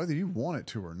difficult, whether you want it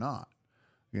to or not.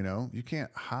 You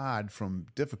can't hide from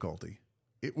difficulty.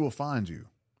 It will find you.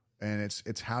 And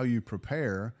it's how you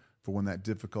prepare for when that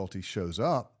difficulty shows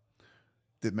up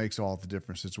that makes all the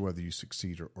difference. It's whether you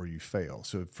succeed or you fail.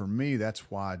 So for me,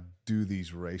 that's why I do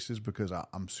these races because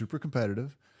I'm super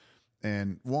competitive.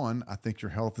 And one, I think your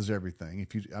health is everything.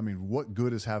 What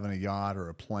good is having a yacht or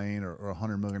a plane or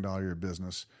 $100 million a year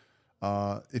business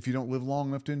if you don't live long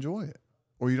enough to enjoy it,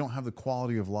 or you don't have the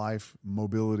quality of life,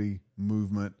 mobility,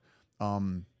 movement.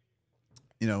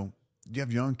 You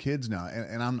have young kids now,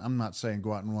 and I'm not saying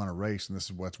go out and run a race and this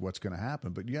is what's going to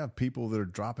happen, but you have people that are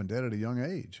dropping dead at a young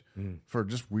age for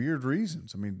just weird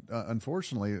reasons.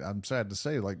 Unfortunately, I'm sad to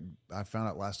say, like I found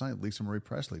out last night, Lisa Marie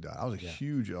Presley died. I was a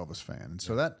huge Elvis fan, and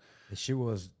so that and she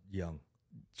was young.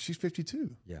 She's 52,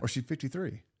 or she's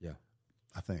 53. Yeah,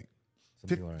 I think.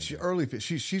 Like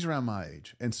she's around my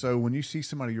age, and so when you see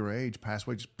somebody your age pass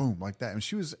away, just boom like that, and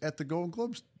she was at the Golden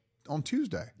Globes on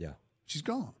Tuesday. Yeah, she's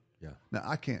gone. Yeah. Now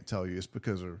I can't tell you it's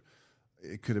because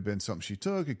it could have been something she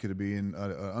took. It could have been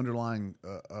an underlying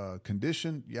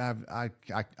condition. Yeah, I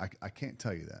can't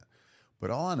tell you that, but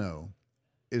all I know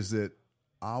is that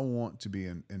I want to be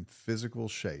in physical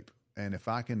shape, and if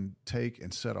I can take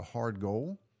and set a hard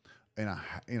goal, and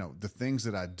the things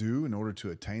that I do in order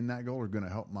to attain that goal are going to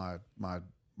help my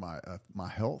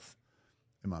health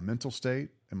and my mental state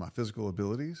and my physical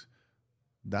abilities.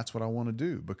 That's what I want to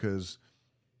do because.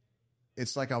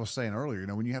 It's like I was saying earlier,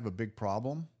 when you have a big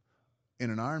problem in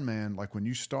an Ironman, like when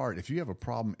you start, if you have a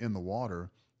problem in the water,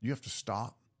 you have to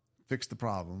stop, fix the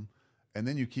problem, and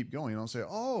then you keep going. You don't say,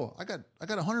 "Oh, I got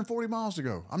 140 miles to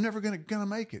go. I'm never gonna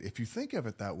make it." If you think of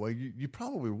it that way, you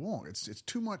probably won't. It's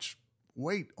too much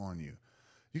weight on you.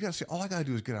 You got to say, "All I got to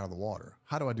do is get out of the water."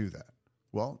 How do I do that?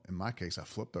 Well, in my case, I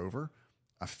flipped over.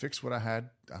 I fixed what I had.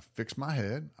 I fixed my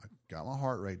head. I got my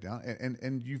heart rate down,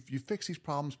 and you fix these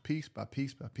problems piece by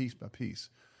piece by piece by piece,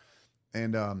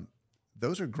 and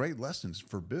those are great lessons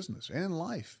for business and in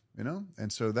life, you know.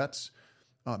 And so that's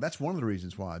one of the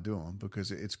reasons why I do them,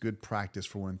 because it's good practice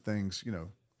for when things, you know,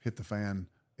 hit the fan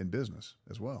in business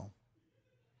as well.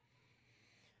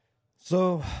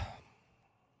 So,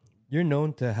 you're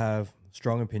known to have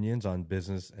strong opinions on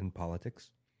business and politics.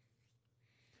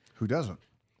 Who doesn't?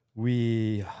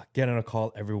 We get on a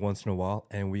call every once in a while,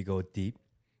 and we go deep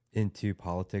into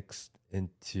politics,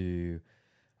 into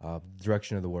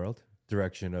direction of the world,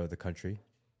 direction of the country,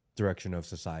 direction of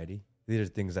society. These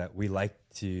are things that we like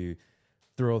to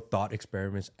throw thought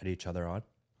experiments at each other on.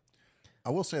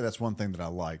 I will say that's one thing that I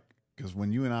like, because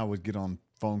when you and I would get on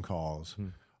phone calls,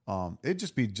 it'd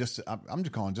just be I'm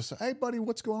just calling, just hey buddy,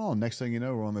 what's going on? Next thing you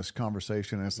know, we're on this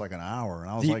conversation and it's like an hour, and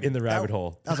I was Deep like in the rabbit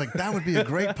hole. I was like, that would be a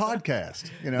great podcast,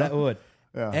 you know. That would.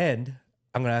 Yeah. And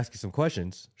I'm going to ask you some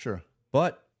questions, Sure.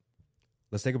 but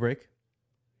let's take a break.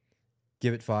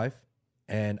 Give it 5.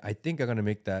 And I think I'm going to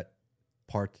make that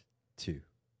part 2.